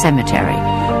Waldheim Cemetery,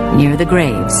 near the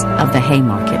graves of the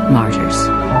Haymarket martyrs.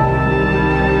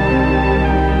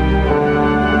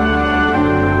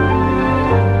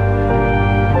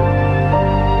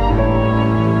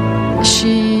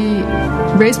 She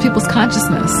raised people's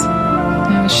consciousness.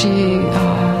 You know, she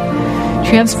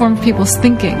transformed people's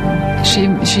thinking. She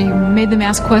made them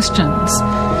ask questions.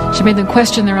 She made them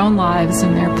question their own lives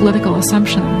and their political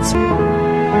assumptions.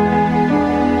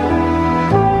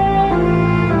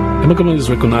 Emma Goldman is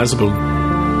recognizable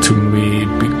to me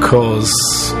because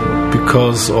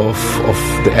of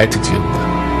the attitude,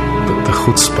 the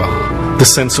chutzpah, the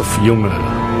sense of humor,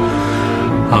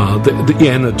 the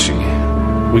energy,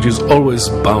 which is always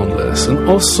boundless, and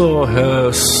also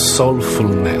her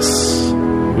soulfulness,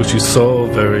 which is so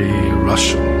very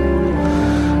Russian.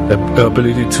 Her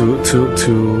ability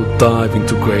to dive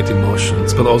into great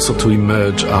emotions, but also to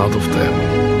emerge out of them.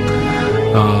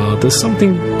 There's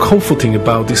something comforting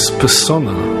about this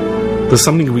persona. There's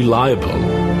something reliable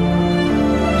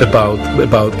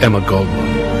about Emma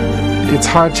Goldman. It's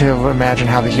hard to imagine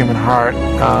how the human heart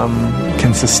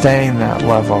can sustain that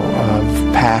level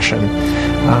of passion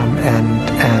and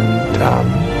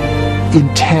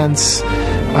intense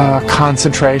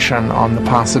concentration on the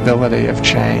possibility of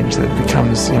change that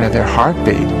becomes, their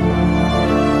heartbeat.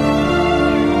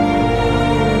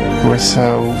 We're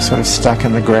so sort of stuck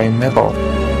in the gray middle,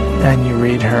 and you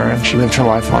read her, and she lived her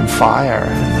life on fire,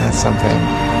 and that's something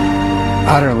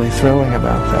utterly thrilling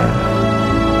about that.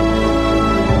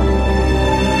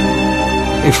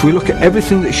 If we look at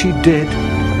everything that she did,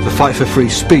 the fight for free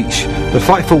speech, the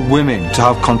fight for women to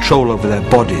have control over their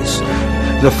bodies,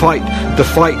 the fight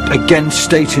against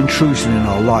state intrusion in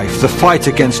our life, the fight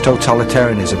against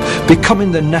totalitarianism,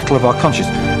 becoming the nettle of our conscience.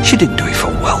 She didn't do it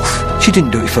for wealth. She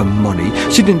didn't do it for money.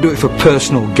 She didn't do it for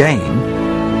personal gain.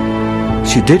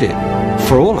 She did it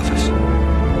for all of us.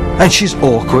 And she's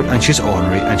awkward, and she's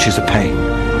ornery, and she's a pain.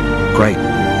 Great.